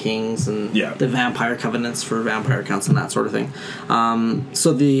Tomb Kings and Yeah. the Vampire Covenants for Vampire Counts and that sort of thing.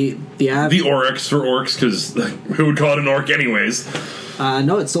 So the Oryx for orcs, because who would call it an orc anyways?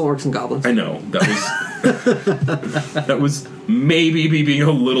 no, it's still Orcs and Goblins. I know. That was that was maybe me being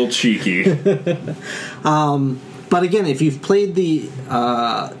a little cheeky. But again, if you've played the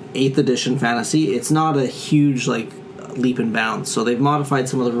 8th edition fantasy, it's not a huge like leap and bounds. So they've modified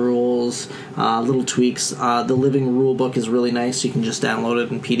some of the rules, little tweaks. The living rule book is really nice. You can just download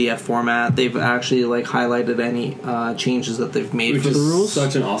it in PDF format. They've actually like highlighted any changes that they've made Which for is the rules.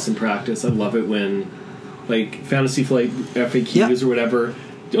 such an awesome practice. I love it when, like, Fantasy Flight FAQs Yeah. or whatever,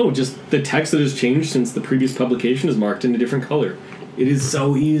 just the text that has changed since the previous publication is marked in a different color. It is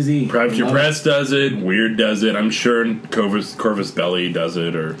so easy. Private I love Press does it. Weird does it. I'm sure Corvus Belli does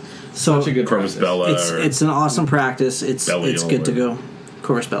it, or So Such a good Corvus practice. Bella, or it's an awesome practice. It's Belial good to or- go.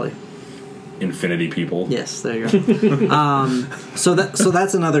 Corvus Belly. Infinity People. Yes, there you go. So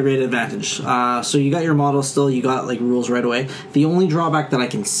that's another great advantage. So you got your model still. You got like rules right away. The only drawback that I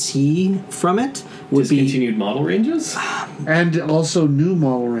can see from it would be Discontinued model ranges? And also new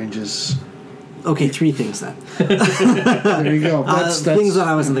model ranges. okay. 3 things then. There you go. That's Things that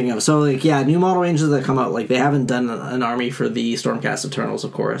I wasn't thinking of. So like new model ranges that come out. Like they haven't done an army for the Stormcast Eternals,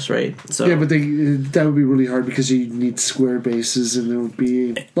 of course, right? So yeah, but that would be really hard because you need square bases, and there would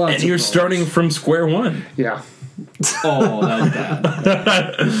be lots. And of you're problems. starting from square one. Yeah. Oh, that was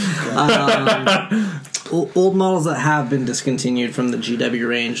bad. old models that have been discontinued from the GW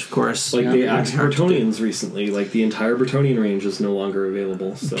range, of course. Like the it's hard to do. Bretonnians recently, like the entire Bretonnian range is no longer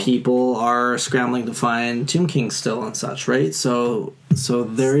available. So People are scrambling to find Tomb Kings still and such, right? So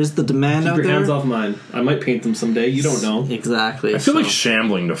there is the demand keep out your there. hands off mine. I might paint them someday. You don't know. Exactly. I feel like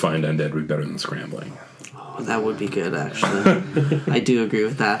shambling to find undead would be better than scrambling. that would be good, actually. I do agree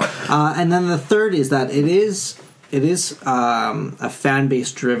with that. And then the third is that it is a fan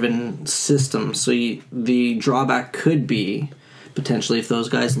base driven system. So the drawback could be potentially if those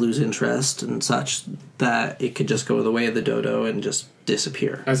guys lose interest and such, that it could just go the way of the dodo and just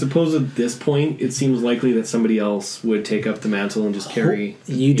disappear. I suppose at this point, it seems likely that somebody else would take up the mantle and just carry.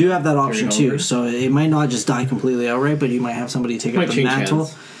 You do have that option carry too, over. so it might not just die completely outright, but you might have somebody take Might up the change mantle.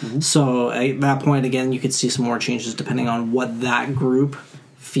 hands. So at that point, again, you could see some more changes depending on what that group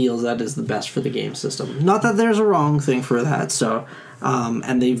feels that is the best for the game system. Not that there's a wrong thing for that. So,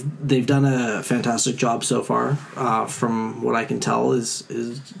 and they've done a fantastic job so far. From what I can tell, is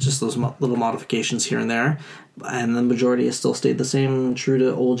just those little modifications here and there. And the majority has still stayed the same, true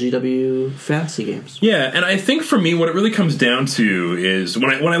to old GW fantasy games. Yeah, and I think for me, what it really comes down to is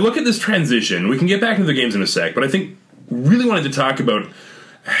when I look at this transition, we can get back into the games in a sec, but I think really wanted to talk about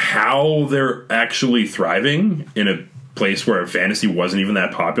how they're actually thriving in a place where fantasy wasn't even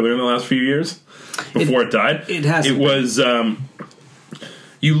that popular in the last few years before it died. It has. It was.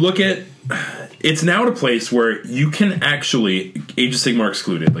 You look at. It's now at a place where you can actually Age of Sigmar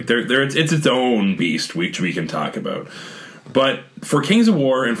excluded. Like it's its own beast, which we can talk about. But for Kings of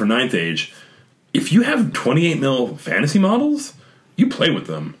War and for Ninth Age, if you have 28 mil fantasy models, you play with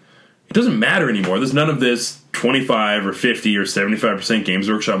them. It doesn't matter anymore. There's none of this 25 or 50 or 75% Games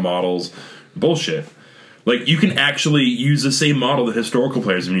Workshop models bullshit. Like, you can actually use the same model that historical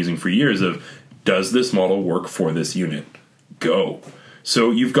players have been using for years of, does this model work for this unit? Go.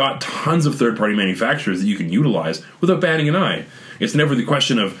 So you've got tons of third-party manufacturers that you can utilize without batting an eye. It's never the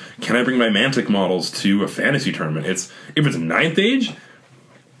question of, can I bring my Mantic models to a fantasy tournament? It's, if it's Ninth Age,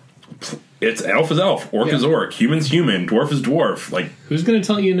 it's elf is elf, orc is orc, human's human, dwarf is dwarf. Like, Who's going to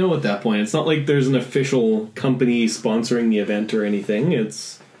tell you no at that point? It's not like there's an official company sponsoring the event or anything.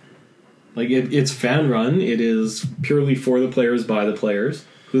 It's like it's fan run. It is purely for the players, by the players.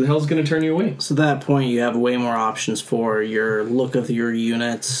 Who the hell's going to turn you away? So at that point, you have way more options for your look of your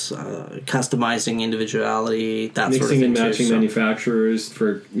units, customizing individuality, that sort of Mixing thing. and matching too, so. manufacturers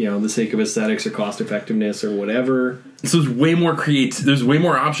for the sake of aesthetics or cost effectiveness or whatever. so there's way more there's way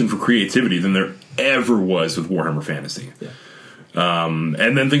more option for creativity than there ever was with Warhammer Fantasy. Yeah.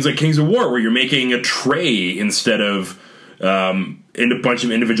 And then things like Kings of War, where you're making a tray instead of in a bunch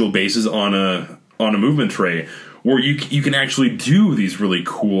of individual bases on a movement tray, where you can actually do these really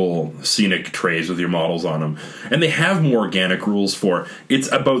cool scenic trays with your models on them. And they have more organic rules for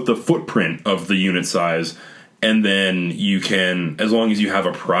it's about the footprint of the unit size, and then you can, as long as you have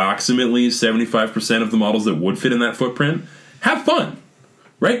approximately 75% of the models that would fit in that footprint, have fun,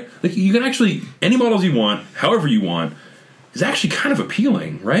 right? Like, you can actually, any models you want, however you want, is actually kind of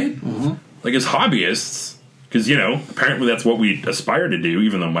appealing, right? Mm-hmm. Like, as hobbyists, Because, apparently that's what we aspire to do,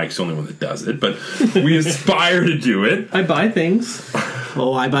 even though Mike's the only one that does it. But we aspire to do it. I buy things.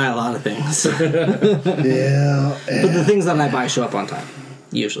 Oh, I buy a lot of things. But Yeah. the things that I buy show up on time,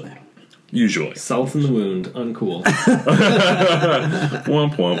 usually. Usually. Salt in the wound. Uncool.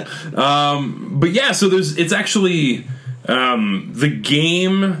 Womp womp. But yeah, so it's actually the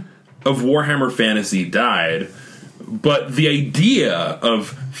game of Warhammer Fantasy died, but the idea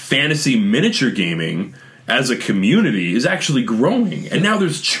of fantasy miniature gaming as a community is actually growing, and now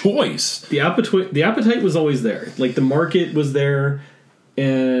there's choice. The appetite was always there. Like, the market was there,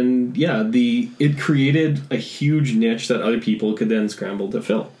 and yeah, it created a huge niche that other people could then scramble to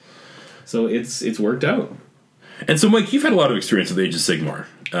fill. So it's worked out. And so, Mike, you've had a lot of experience with Age of Sigmar.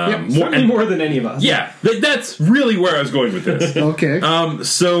 Certainly more than any of us. Yeah, that's really where I was going with this. Okay.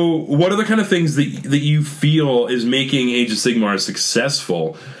 So, what are the kind of things that you feel is making Age of Sigmar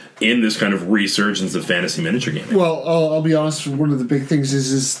successful in this kind of resurgence of fantasy miniature gaming? Well, I'll be honest. One of the big things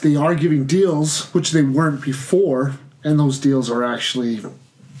is they are giving deals, which they weren't before, and those deals are actually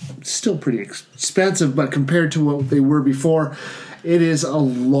still pretty expensive. But compared to what they were before, it is a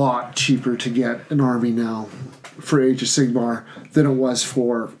lot cheaper to get an army now for Age of Sigmar than it was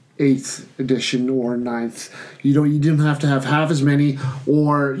for 8th edition or 9th. You didn't have to have half as many,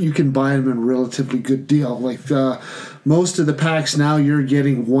 or you can buy them in a relatively good deal. Like most of the packs now, you're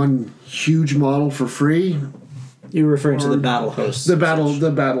getting one huge model for free. You're referring to the battle hosts. The battle,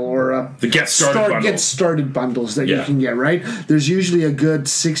 or The get started bundles that you can get, right? There's usually a good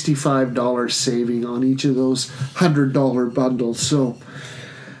 $65 saving on each of those $100 bundles. So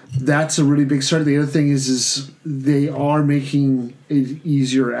that's a really big start. The other thing is they are making it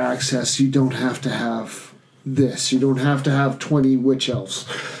easier access. You don't have to have this. You don't have to have 20 witch elves.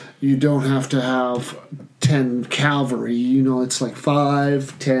 You don't have to have 10 cavalry. It's like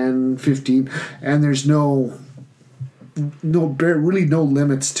 5, 10, 15, and there's really no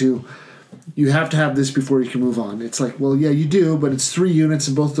limits to you have to have this before you can move on. It's like, well, yeah, you do, but it's 3 units,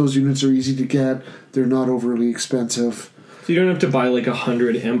 and both those units are easy to get. They're not overly expensive. So you don't have to buy like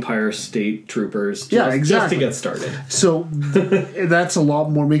 100 Empire State Troopers just to get started. So that's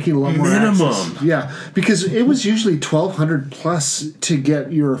making a lot more minimum. Access. Yeah, because it was usually 1,200 plus to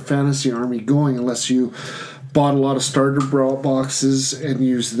get your fantasy army going, unless you bought a lot of starter boxes and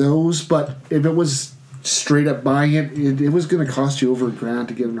used those. But if it was straight up buying it was going to cost you over $1,000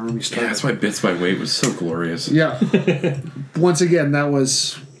 to get an army started. Yeah, that's why Bits by Weight was so glorious. Yeah. Once again,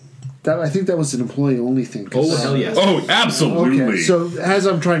 I think that was an employee only thing. Oh, hell yes. Oh, absolutely. Okay, so as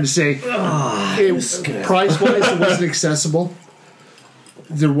I'm trying to say, price-wise, it wasn't accessible.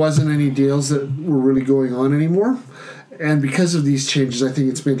 There wasn't any deals that were really going on anymore. And because of these changes, I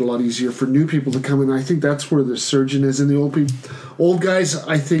think it's made it a lot easier for new people to come in. I think that's where the surgeon is. And the old guys,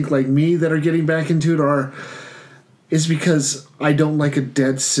 I think, like me, that are getting back into it is because I don't like a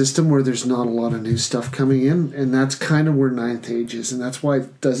dead system where there's not a lot of new stuff coming in. And that's kind of where 9th Age is. And that's why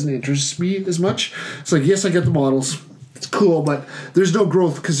it doesn't interest me as much. It's like, yes, I get the models. It's cool, but there's no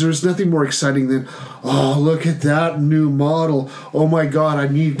growth because there's nothing more exciting than, oh, look at that new model. Oh my God, I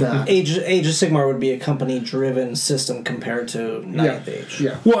need that. Age of Sigmar would be a company-driven system compared to 9th Age.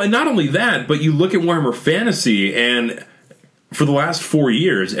 Yeah. Well, and not only that, but you look at Warhammer Fantasy, and for the last 4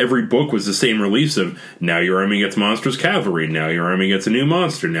 years, every book was the same release of, now your army gets Monstrous Cavalry, now your army gets a new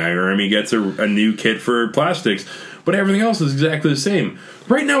monster, now your army gets a new kit for plastics, but everything else is exactly the same.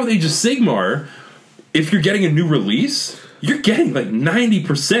 Right now with Age of Sigmar, if you're getting a new release, you're getting like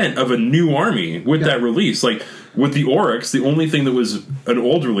 90% of a new army with that release. Like with the Oryx, the only thing that was an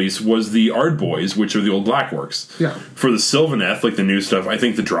old release was the Ardboys, which are the old Blackworks. Yeah. For the Sylvaneth, like the new stuff, I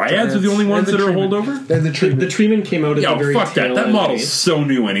think the Dryads are the only ones that are a holdover. And the treatment. The Treatment came out at the very fuck that. tail That end model's days. so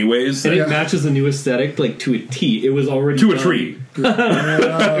new anyways. And it matches the new aesthetic like to a T. It was already To a done. tree.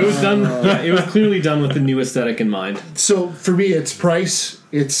 It was done. Yeah, it was clearly done with the new aesthetic in mind. So for me, it's price,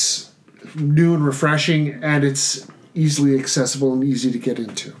 it's new and refreshing, and it's easily accessible and easy to get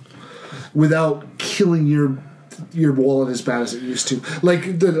into without killing your wallet as bad as it used to.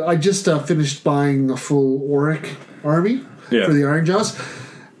 Like I just finished buying a full Auric army for the Iron Jaws,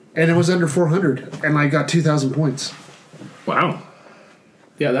 and it was under 400, and I got 2,000 points. Wow.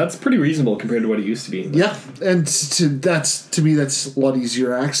 Yeah, that's pretty reasonable compared to what it used to be. Yeah, and to me that's a lot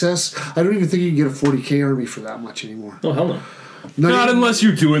easier access. I don't even think you can get a 40k army for that much anymore. Oh, hell no. Not unless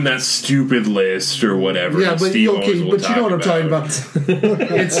you're doing that stupid list or whatever. Yeah, that but Steve okay, always will but you know what I'm talking about.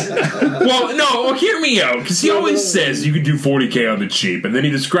 It's Well, no, hear me out, because he always says you could do 40K on the cheap, and then he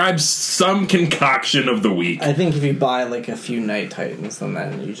describes some concoction of the week. I think if you buy like a few Night Titans,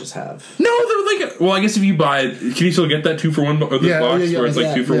 then you just have. No, they're like. Well, I guess if you buy, can you still get that 2-for-1 or the box where it's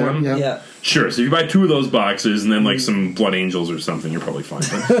like 2-for-1? Yeah. Sure. So if you buy 2 of those boxes and then like some Blood Angels or something, you're probably fine.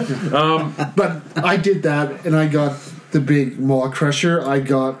 but I did that, and I got the big Maw Crusher. I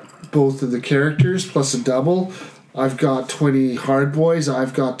got both of the characters plus a double. I've got 20 Hard Boys.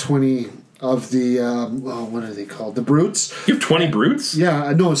 I've got 20 of the what are they called? The Brutes. You have 20 Brutes?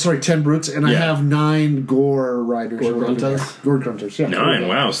 Yeah, no, sorry, 10 Brutes, and I have 9 Gore Riders. Gore Gruntas? Gore Grunters, yeah. 9,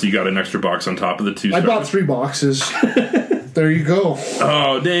 wow. So you got an extra box on top of the 2. I bought 3 boxes. There you go.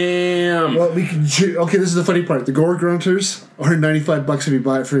 Oh, damn. Well, we can. Okay, this is the funny part. The Gore Grunters are $95 if you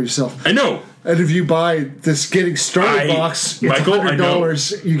buy it for yourself. I know. And if you buy this getting started box, it's Michael, I know.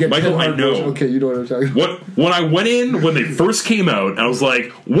 $100. You get Michael, 10 I Hard know. Boys. Okay, you know what I'm talking about. When I went in, when they first came out, I was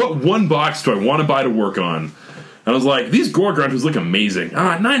like, what one box do I want to buy to work on? And I was like, these Gore Grunters look amazing.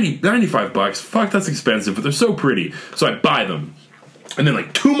 $95. Fuck, that's expensive, but they're so pretty. So I buy them. And then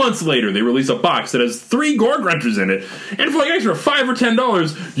like 2 months later, they release a box that has 3 Gore Grunters in it. And for like extra $5 or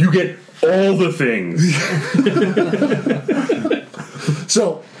 $10, you get all the things.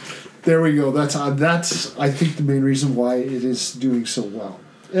 So, there we go. That's I think the main reason why it is doing so well.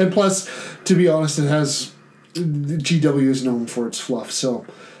 And plus, to be honest, it has GW is known for its fluff, so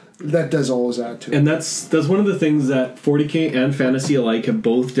that does always add to it. And that's one of the things that 40K and fantasy alike have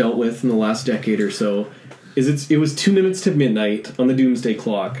both dealt with in the last decade or so. It was 2 minutes to midnight on the Doomsday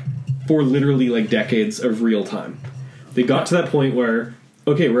Clock for literally like decades of real time. They got to that point where,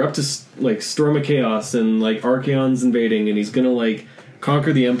 okay, we're up to like Storm of Chaos and like Archaon's invading and he's gonna like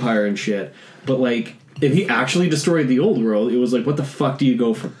conquer the Empire and shit. But like, if he actually destroyed the old world, it was like, where the fuck do you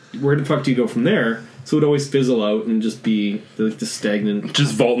go from there? So it would always fizzle out and just be like the stagnant.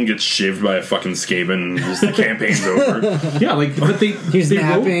 Just Volton gets shivved by a fucking Skaven and just the campaign's over. Yeah, like, but He's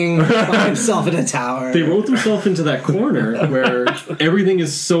napping by himself in a tower. They wrote themselves into that corner where everything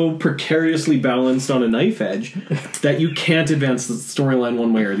is so precariously balanced on a knife edge that you can't advance the storyline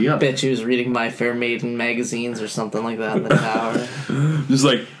one way or the other. Bet you was reading My Fair Maiden magazines or something like that in the tower. Just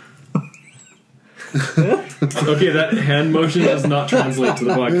like, Okay, that hand motion does not translate to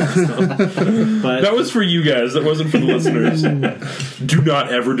the podcast. But that was for you guys. That wasn't for the listeners. Do not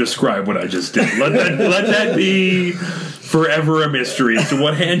ever describe what I just did. Let that be forever a mystery as to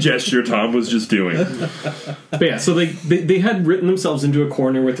what hand gesture Tom was just doing. But yeah, so they had written themselves into a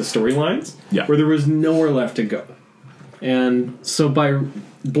corner with the storylines where there was nowhere left to go. And so by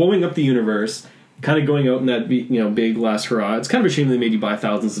blowing up the universe, kind of going out in that big last hurrah, it's kind of a shame they made you buy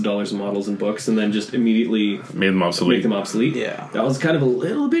thousands of dollars of models and books and then just immediately make them obsolete. Yeah, that was kind of a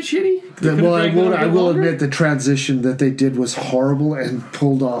little bit shitty. Well, I will admit the transition that they did was horrible and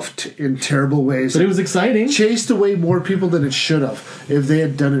pulled off in terrible ways. But it was exciting. Chased away more people than it should have. If they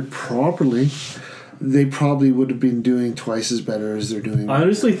had done it properly, they probably would have been doing twice as better as they're doing. I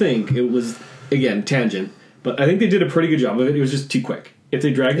honestly think it was, again, tangent, but I think they did a pretty good job of it. It was just too quick. If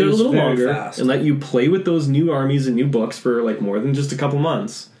they dragged it a little longer and let you play with those new armies and new books for like more than just a couple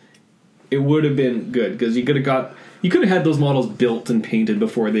months, it would have been good because you could have had those models built and painted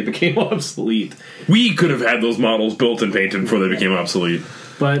before they became obsolete. We could have had those models built and painted before they became obsolete.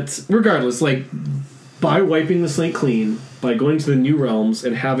 But regardless, like, by wiping the slate clean, by going to the new realms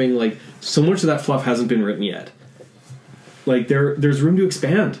and having like so much of that fluff hasn't been written yet. Like there's room to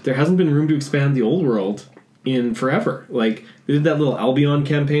expand. There hasn't been room to expand the old world in forever. Like, they did that little Albion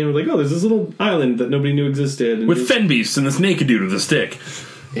campaign where, like, oh, there's this little island that nobody knew existed. And with Fenbeast and this naked dude with a stick.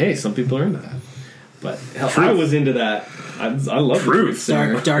 Hey, some people are into that. But hell, I was into that. I love Truth.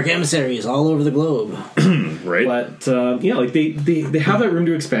 Dark emissaries all over the globe. Right? But, like, they have that room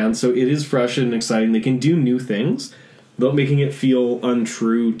to expand, so it is fresh and exciting. They can do new things without making it feel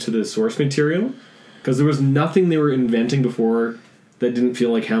untrue to the source material. Because there was nothing they were inventing before that didn't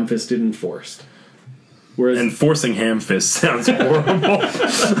feel like ham-fisted and forced. Whereas, and forcing ham fist sounds horrible.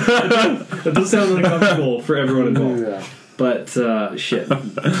 That does sound uncomfortable for everyone involved. Yeah. But, shit.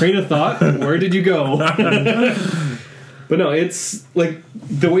 Train of thought, where did you go? But no, it's, like,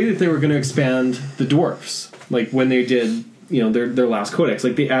 the way that they were going to expand the dwarfs, like, when they did, their last codex,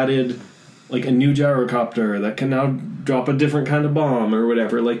 like, they added, like, a new gyrocopter that can now drop a different kind of bomb or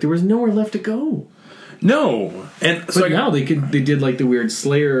whatever. Like, there was nowhere left to go. No, and so now they did like the weird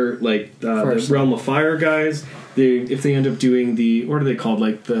Slayer, like the Realm of Fire guys. If they end up doing the, what are they called,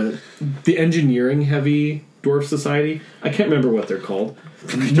 like the engineering heavy Dwarf Society. I can't remember what they're called.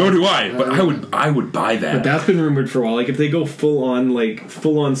 Nor do I, but I would buy that. But that's been rumored for a while. Like if they go full on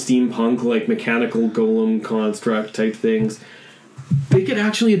steampunk, like mechanical golem construct type things, they could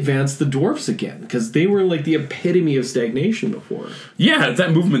actually advance the dwarfs again because they were like the epitome of stagnation before. Yeah,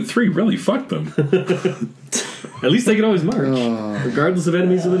 that movement 3 really fucked them. At least they could always march, regardless of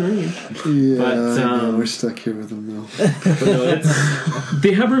enemies within range. Yeah, But, we're stuck here with them now. But no,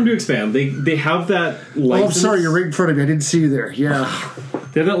 they have room to expand. They have that license. Oh, I'm sorry, you're right in front of me. I didn't see you there. Yeah.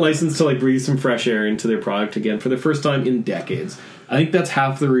 They have that license to like breathe some fresh air into their product again for the first time in decades. I think that's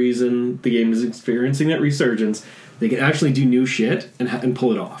half the reason the game is experiencing that resurgence. They can actually do new shit and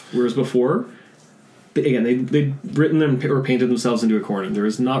pull it off. Whereas before, they'd written them or painted themselves into a corner. There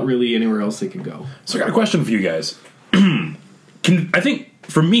is not really anywhere else they can go. So I got a question for you guys. I think,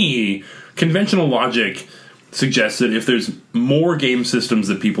 for me, conventional logic suggests that if there's more game systems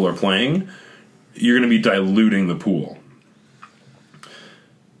that people are playing, you're going to be diluting the pool.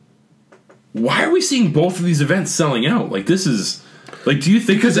 Why are we seeing both of these events selling out? Like, this is... Like, do you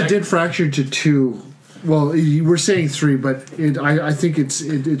think... Because it did fracture to 2... Well, we're saying 3, but I think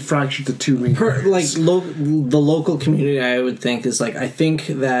it fractured to 2 main. The local community, I would think, is like, I think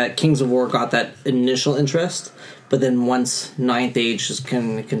that Kings of War got that initial interest, but then once Ninth Age just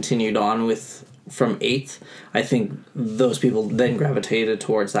continued on from 8th, I think those people then gravitated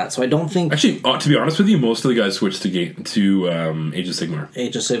towards that. So I don't think... Actually, to be honest with you, most of the guys switched to Age of Sigmar.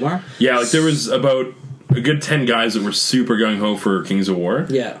 Age of Sigmar? Yeah, like there was about a good 10 guys that were super gung-ho for Kings of War.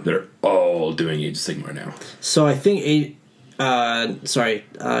 Yeah. They're all doing Age of Sigmar now. So I think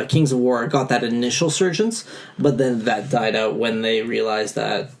Kings of War got that initial surgence, but then that died out when they realized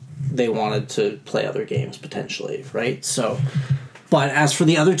that they wanted to play other games potentially, right? So, but as for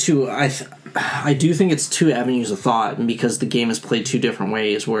the other two, I do think it's 2 avenues of thought, and because the game is played 2 different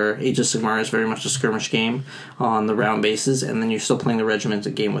ways, where Age of Sigmar is very much a skirmish game on the round bases, and then you're still playing the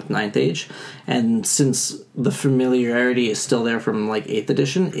regimented game with Ninth Age. And since the familiarity is still there from like 8th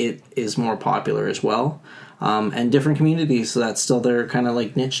edition, it is more popular as well. And different communities, so that's still their kind of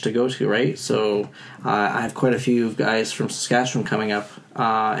like niche to go to, right? So I have quite a few guys from Saskatchewan coming up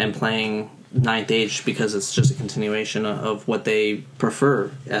and playing Ninth Age because it's just a continuation of what they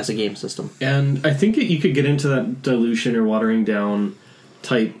prefer as a game system. And I think you could get into that dilution or watering down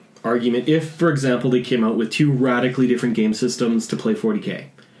type argument if, for example, they came out with 2 radically different game systems to play 40K.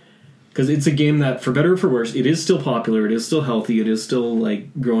 Because it's a game that, for better or for worse, it is still popular, it is still healthy, it is still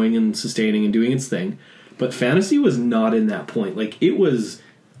like growing and sustaining and doing its thing. But Fantasy was not in that point. Like, it was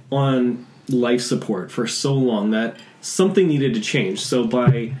on life support for so long that something needed to change. So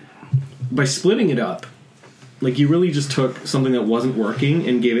by splitting it up, like, you really just took something that wasn't working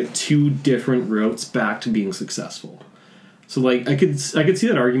and gave it 2 different routes back to being successful. So, like, I could see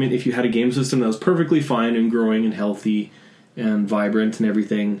that argument if you had a game system that was perfectly fine and growing and healthy and vibrant and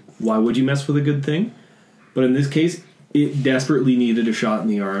everything. Why would you mess with a good thing? But in this case, it desperately needed a shot in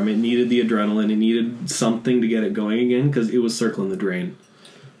the arm. It needed the adrenaline. It needed something to get it going again because it was circling the drain.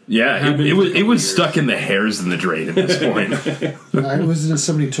 Yeah, it was stuck in the hairs in the drain at this point.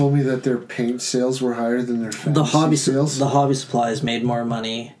 Somebody told me that their paint sales were higher than their fantasy sales. The hobby supplies made more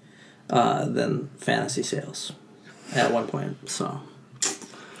money than fantasy sales at one point. So,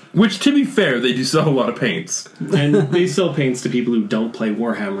 which, to be fair, they do sell a lot of paints, and they sell paints to people who don't play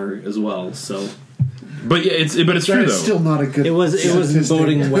Warhammer as well. So. But yeah, it's true though. It's still not a good. It was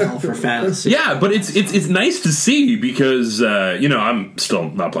voting well for fantasy. Yeah, but it's nice to see because I'm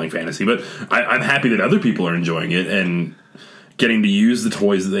still not playing fantasy, but I'm happy that other people are enjoying it and getting to use the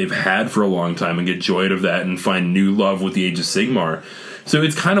toys that they've had for a long time and get joy out of that and find new love with the Age of Sigmar. So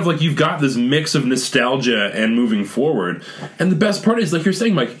it's kind of like you've got this mix of nostalgia and moving forward. And the best part is, like you're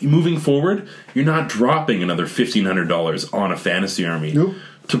saying, Mike, moving forward, you're not dropping another $1,500 on a fantasy army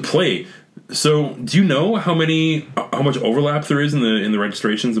to play. So, do you know how much overlap there is in the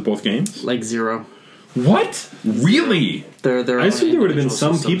registrations of both games? Like 0. What? Really? I assume there would have been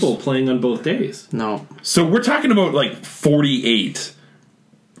some people playing on both days. No. So we're talking about like 48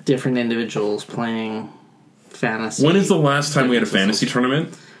 different individuals playing fantasy. When is the last time we had a fantasy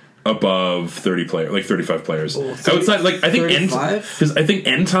tournament above 30 players, like 35 players? Outside, like I think 35? Because I think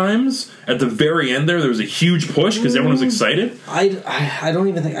end times at the very end there was a huge push because everyone was excited. I don't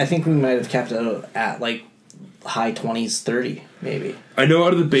even think. I think we might have kept it at like high 20s, 30 maybe. I know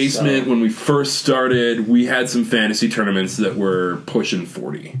out of the basement when we first started, we had some fantasy tournaments that were pushing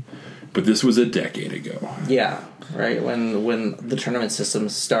 40, but this was a decade ago. Yeah. Right, when the tournament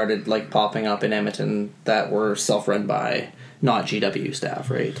systems started like popping up in Edmonton that were self-run by not GW staff,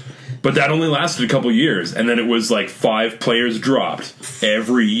 right? But that only lasted a couple years, and then it was like 5 players dropped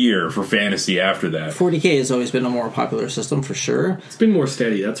every year for fantasy after that. 40K has always been a more popular system for sure. It's been more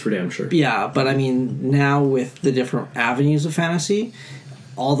steady, that's for damn sure. Yeah, but I mean, now with the different avenues of fantasy,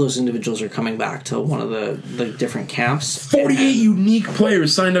 all those individuals are coming back to one of the different camps. 48 unique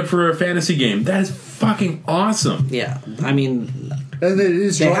players signed up for a fantasy game. That is fucking awesome. Yeah, I mean, And it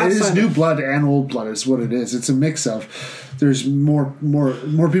is They have signed new up. blood and old blood is what it is. It's a mix of. There's more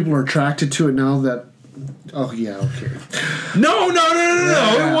people are attracted to it now that. Oh yeah, okay. No.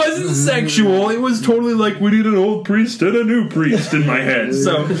 It wasn't sexual. It was totally like, we need an old priest and a new priest in my head.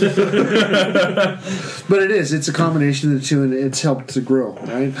 So, But it is. It's a combination of the two, and it's helped to grow.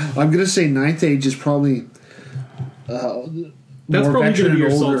 Right. I'm gonna say Ninth Age is probably. That's more probably going to veteran be your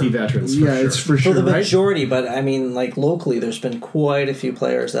and older. salty veterans. For Yeah, sure. it's for for sure. the Right? majority, but I mean, like locally, there's been quite a few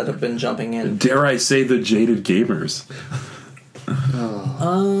players that have been jumping in. dare I say the jaded gamers?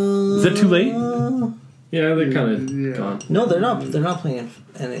 Is that too late? Yeah, they're kind of gone. No, they're not. They're not playing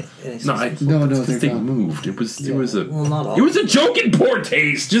any No, season. No, it's 'cause they're they gone. moved. It was a Well, not all. it was a joke in poor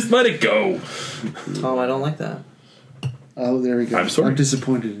taste. Just let it go. Tom, I don't like that. Oh, there we go. I'm sorry. I'm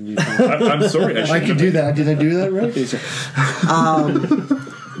disappointed in you. Tom. I'm sorry. I could do that. Did I do that right?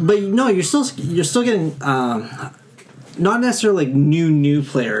 But no, you're still getting not necessarily like new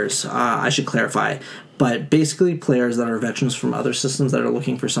players. I should clarify, but basically players that are veterans from other systems that are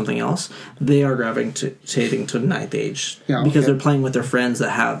looking for something else. They are gravitating to Ninth Age Yeah, because okay. they're playing with their friends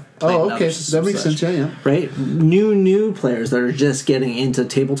that have. played in Oh, other okay. systems That makes such. sense. Yeah. Right, new players that are just getting into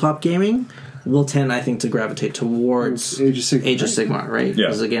tabletop gaming will tend, I think, to gravitate towards Age of Sigmar, Age of right? Sigmar, right? Yeah.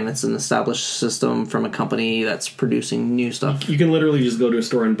 Because again, it's an established system from a company that's producing new stuff. You can literally just go to a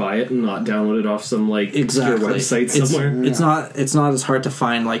store and buy it and not download it off some like obscure website somewhere. It's not as hard to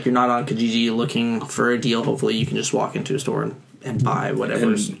find. Like you're not on Kijiji looking for a deal. Hopefully, you can just walk into a store and buy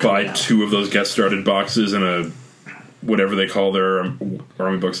whatever's And buy coming out. 2 of those guest started boxes and a whatever they call their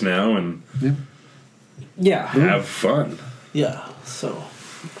army books now, and Yeah, have fun. yeah. So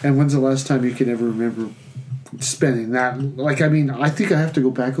And when's the last time you can ever remember spending that? Like, I mean, I think I have to go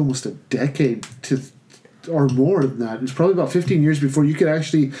back almost a decade to, or more than that. It was probably about 15 years before you could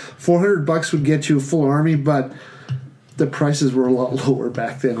actually, $400 would get you a full army, but the prices were a lot lower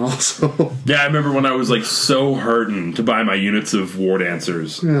back then also. Yeah, I remember when I was like so heartened to buy my units of War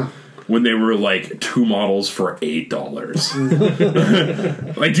Dancers. Yeah. When they were like 2 models for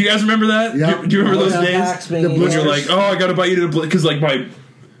 $8. Like, do you guys remember that? Yeah. Do you remember those Yeah, days? packs being The When you're blisters. like, oh, I gotta buy you because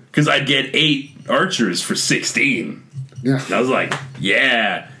because I'd get 8 archers for 16. Yeah. And I was like,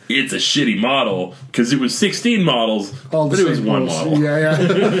 yeah, it's a shitty model because it was 16 models, All the but it was same one models. model. Yeah.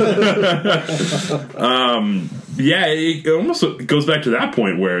 Yeah, it almost goes back to that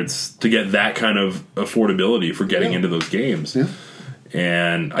point where it's to get that kind of affordability for getting into those games. Yeah.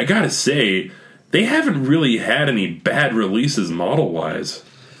 And I gotta say, they haven't really had any bad releases model-wise.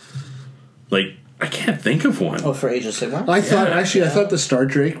 Like, I can't think of one. for Age of Sigmar. I thought the Star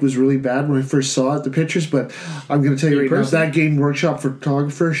Drake was really bad when I first saw it, the pictures, but I'm going to tell you right now, person? that Game Workshop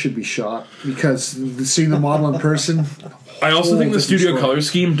photographer should be shot because seeing the model in person, I also think the different studio story. color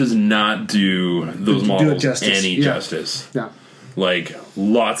scheme does not do those Do it models justice. any Yeah. justice. yeah. Like,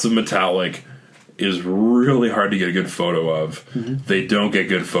 lots of metallic is really hard to get a good photo of. Mm-hmm. They don't get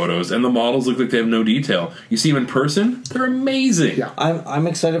good photos, and the models look like they have no detail. You see them in person, they're amazing. Yeah. I'm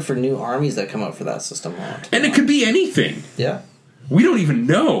excited for new armies that come out for that system. And it could be anything. Yeah. We don't even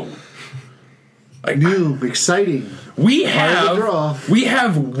know. Like, New, exciting. we Part of the draw.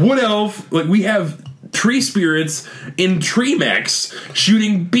 have wood elf, like we have tree spirits in tree mechs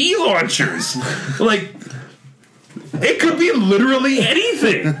shooting bee launchers. Like, it could be literally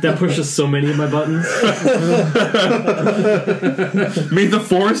anything. That pushes so many of my buttons. May the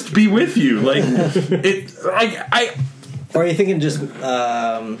forest be with you. Like, Or are you thinking just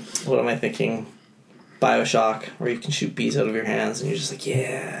what am I thinking? BioShock, where you can shoot bees out of your hands, and you're just like,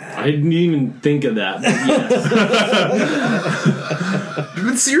 yeah. I didn't even think of that. But yes.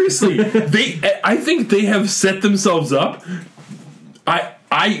 but seriously, I think they have set themselves up.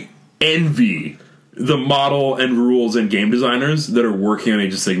 I envy the model and rules and game designers that are working on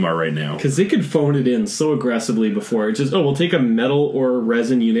Age of Sigmar right now. Because they could phone it in so aggressively before. It's just, we'll take a metal or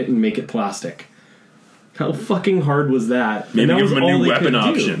resin unit and make it plastic. How fucking hard was that? Maybe And that give was them a all new they weapon could do.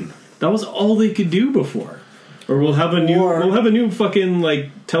 option. That was all they could do before. Or we'll have a new fucking like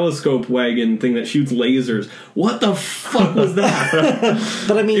telescope wagon thing that shoots lasers. What the fuck was that?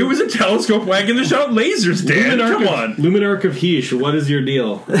 But I mean, It was a telescope wagon that shot lasers, Dan. Come on. Luminarch of Heesh, what is your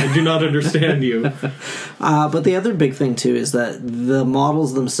deal? I do not understand you. but the other big thing too is that the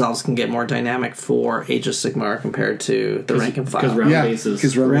models themselves can get more dynamic for Age of Sigmar compared to the rank and Because file. round Yeah, bases.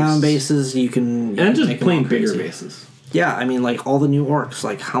 because Round bases, you can and just make them plain all bigger crazy. bases. Yeah, I mean, like all the new orcs,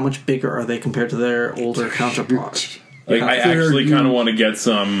 like how much bigger are they compared to their older counterparts? Like, I They're actually kind of huge. want to get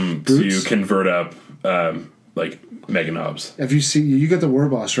some Brutes? to convert up, like, Mega Knobs. Have you seen? You got the War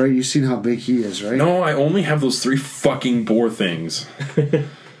Boss, right? You've seen how big he is, right? No, I only have those 3 fucking boar things.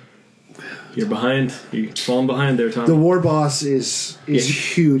 You're behind. You're falling behind there, Tom. The War Boss is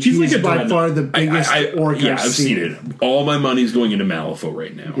huge. He's He's like a by dreadnought. far the biggest orc yeah, I've I've seen it. All my money's going into Malifaux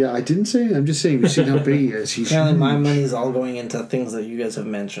right now. Yeah, I didn't say. I'm just saying. You've seen how big he is. He's Apparently, my huge. money's all going into things that you guys have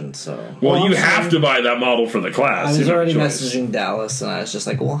mentioned. So, Well, you I'm have sorry. to buy that model for the class. I was you know, already choice. messaging Dallas, and I was just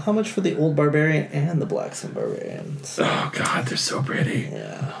like, "Well, how much for the old barbarian and the black sun barbarian?" So, Oh, God, they're so pretty.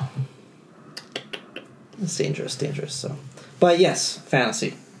 yeah, it's dangerous. So, but yes,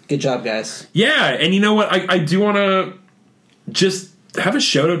 fantasy. Good job, guys. Yeah, and you know what? I do want to just have a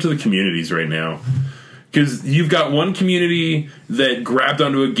shout out to the communities right now. Because you've got one community that grabbed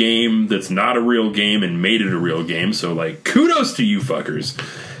onto a game that's not a real game and made it a real game. So, like, kudos to you fuckers.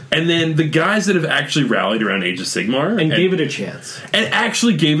 And then the guys that have actually rallied around Age of Sigmar and gave it a chance. and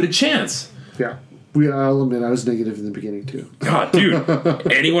actually gave it a chance. Yeah, I'll admit I was negative in the beginning too. God, dude,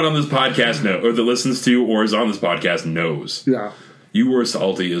 anyone on this podcast or that listens to or is on this podcast knows Yeah, you were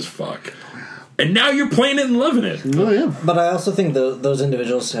salty as fuck. And now you're playing it and loving it. no, I am. But I also think those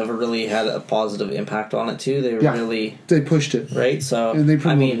individuals have really had a positive impact on it too. They were Yeah. really They pushed it. right. So And they I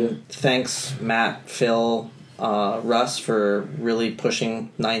promoted mean, it. thanks Matt, Phil, Russ for really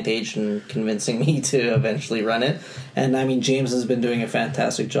pushing Ninth Age and convincing me to eventually run it. And I mean, James has been doing a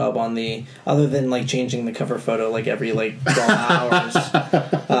fantastic job on the other than like changing the cover photo like every like 12 hours.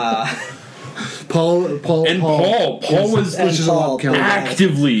 Paul was and which is a Paul, lot count. yeah.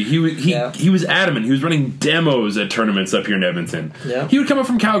 actively Yeah. he was adamant. He was running demos at tournaments up here in Edmonton. Yeah. He would come up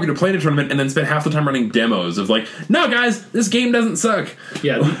from Calgary to play in a tournament and then spend half the time running demos of like, no guys, this game doesn't suck.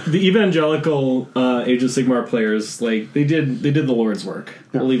 Yeah, the evangelical Age of Sigmar players, like they did the Lord's work.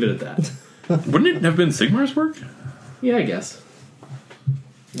 We'll leave it at that. Wouldn't it have been Sigmar's work? Yeah, I guess.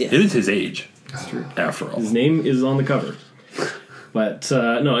 Yeah. It is his age, after all. His name is on the cover. But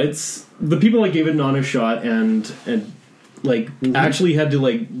no, it's the people that gave it an honest shot and like actually had to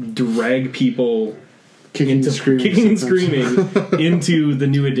like drag people kicking and screaming into the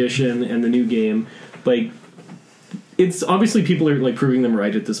new edition and the new game. Like, it's obviously people are like proving them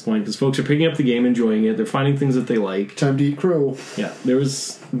right at this point because folks are picking up the game, enjoying it. They're finding things that they like. Time to eat crow. Yeah, there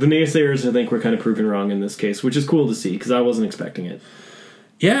was the naysayers. I think were kind of proven wrong in this case, which is cool to see because I wasn't expecting it.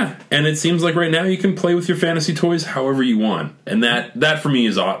 Yeah, and it seems like right now you can play with your fantasy toys however you want, and that for me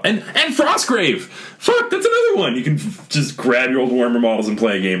is off. And Frostgrave, fuck, that's another one. You can just grab your old Warhammer models and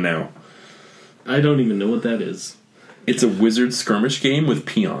play a game now. I don't even know what that is. It's a wizard skirmish game with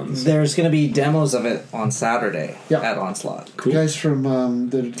peons. There's going to be demos of it on Saturday Yeah. at Onslaught. The guys from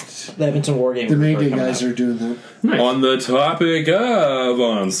The Edmonton Wargaming. the Group are Mayday coming guys out. are doing that. Nice. On the topic of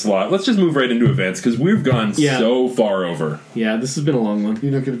Onslaught, let's just move right into events because we've gone Yeah. so far over. Yeah, this has been a long one.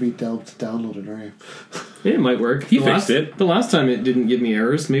 You're not going to be downloaded, are you? It might work. He The fixed last- it. The last time it didn't give me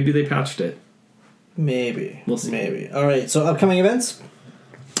errors. Maybe they patched it. Maybe. We'll see. Maybe. All right, so upcoming events.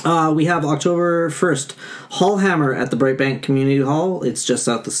 We have October 1st, Hallhammer at the Brightbank Community Hall. It's just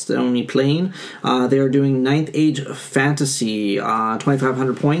south of Stony Plain. They are doing Ninth Age Fantasy,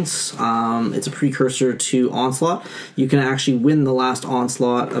 2,500 points. It's a precursor to Onslaught. You can actually win the last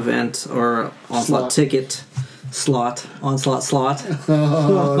Onslaught event or Onslaught ticket. Onslaught slot.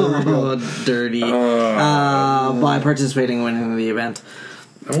 Oh, dirty. By participating and winning the event.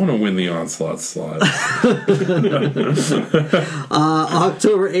 I want to win the Onslaught slot.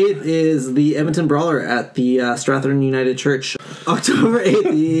 October 8th is the Edmonton Brawler at the Strathern United Church. October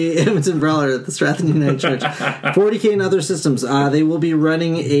 8th, the Edmonton Brawler at the Strathern United Church. 40K and other systems. They will be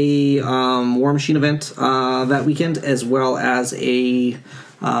running a War Machine event that weekend, as well as a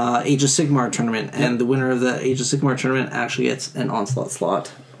Age of Sigmar tournament. And the winner of the Age of Sigmar tournament actually gets an Onslaught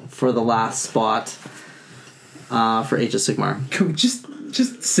slot for the last spot for Age of Sigmar. Can we just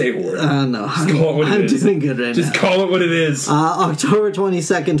say a word? No, Just call it what it I'm is. doing good right now. Just call it what it is. October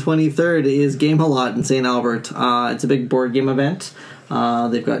 22nd, 23rd is Game a Lot in St. Albert. It's a big board game event.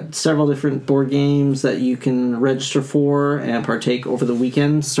 They've got several different board games that you can register for and partake over the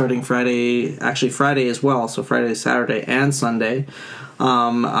weekend, starting Friday as well. So Friday, Saturday, and Sunday.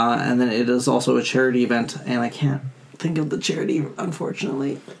 And then it is also a charity event, and I can't think of the charity,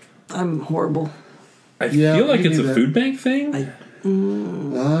 unfortunately. I'm horrible. I Yeah, feel like me it's a neither. food bank thing.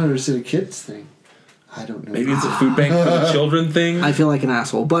 Or is it a kids thing? I don't know. Maybe it's a food bank for the children thing. I feel like an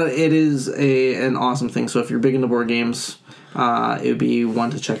asshole, but it is an awesome thing. So if you're big into board games, it would be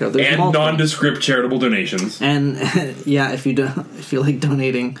one to check out. There's And multiple- nondescript charitable donations. And yeah, if you like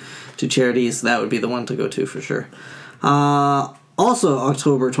donating to charities, that would be the one to go to for sure. Also,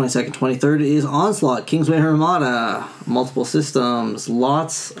 October 22nd, 23rd is Onslaught, Kingsway Armada, multiple systems,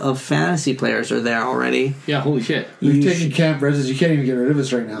 lots of fantasy players are there already. Yeah, holy shit. We've taken Camp Reses. You can't even get rid of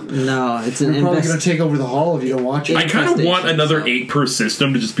us right now. No, it's an We're probably going to take over the hall if you don't watch it. I kind of want infestation, another so- 8 per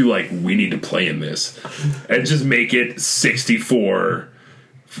system to just be like, we need to play in this. And just make it 64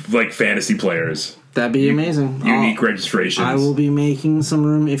 like fantasy players. That'd be amazing. Unique registrations. I will be making some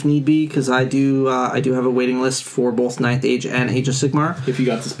room if need be, because I do have a waiting list for both 9th Age and Age of Sigmar. If you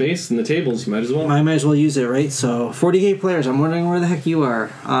got the space and the tables, you might as well. I might as well use it, right? So 48 players. I'm wondering where the heck you are.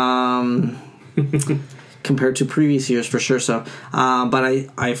 Compared to previous years, for sure. So, but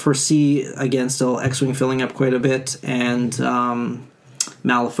I foresee again still X-wing filling up quite a bit, and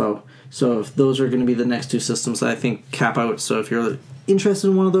Malifaux. So if those are going to be the next 2 systems that I think cap out. So if you're interested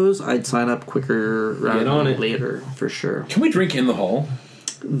in one of those, I'd sign up quicker rather Get on than it. later for sure. Can we drink in the hall?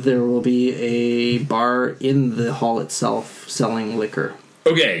 There will be a bar in the hall itself selling liquor.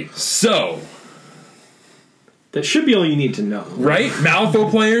 Okay, so, That should be all you need to know. right?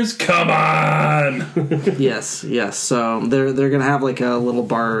 Malifaux players, come on! Yes. So they're gonna have like a little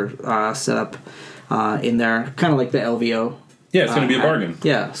bar set up in there, kind of like the LVO. Yeah, it's going to be a bargain.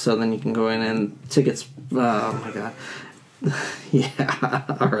 Yeah, so then you can go in and tickets. Oh my god. Yeah,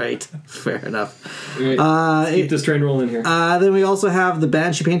 all right, fair enough. Right, keep this train rolling here. Then we also have the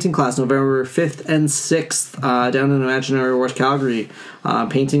Banshee painting class, November 5th and 6th, down in Imaginary Wars, Calgary,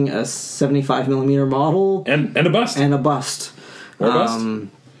 painting a 75mm model And a bust. and a bust. Or a bust.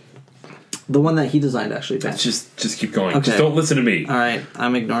 The one that he designed, actually. Ben. Just keep going. Okay. Just don't listen to me. All right,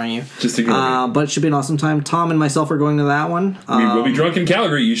 I'm ignoring you. Just ignore me. But it should be an awesome time. Tom and myself are going to that one. We will be drunk in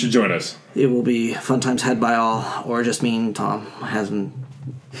Calgary. You should join us. It will be fun times had by all, or just me and Tom. Hasn't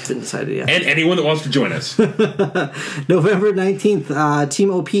been decided yet. And anyone that wants to join us. November 19th,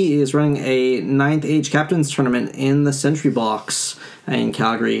 Team OP is running a 9th Age Captains Tournament in the Sentry Box in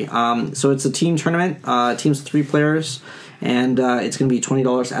Calgary. So it's a team tournament, teams of 3 players, and it's going to be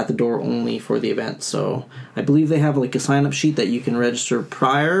 $20 at the door only for the event. So I believe they have like a sign-up sheet that you can register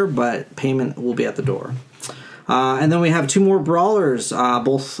prior, but payment will be at the door. And then we have 2 more brawlers,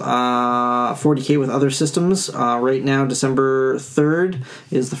 both 40k with other systems. Right now, December 3rd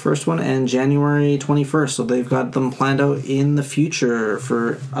is the first one, and January 21st. So they've got them planned out in the future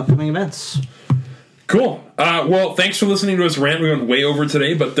for upcoming events. Cool. Well, thanks for listening to us rant. We went way over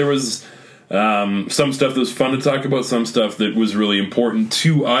today, but there was some stuff that was fun to talk about, some stuff that was really important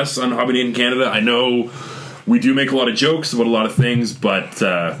to us on Hobby Day in Canada. I know we do make a lot of jokes about a lot of things, but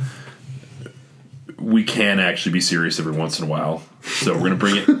we can actually be serious every once in a while. So we're going to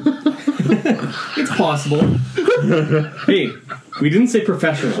bring it. It's possible. Hey, we didn't say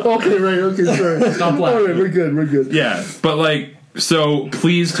professional. Okay, right. Okay, sorry. Stop laughing. All right, we're good. We're good. Yeah, but like, so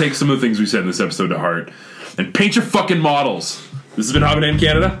please take some of the things we said in this episode to heart and paint your fucking models. This has been Hobby Day in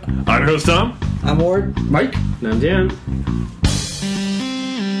Canada. I'm your host, Tom. I'm Ward. Mike? And I'm Dan.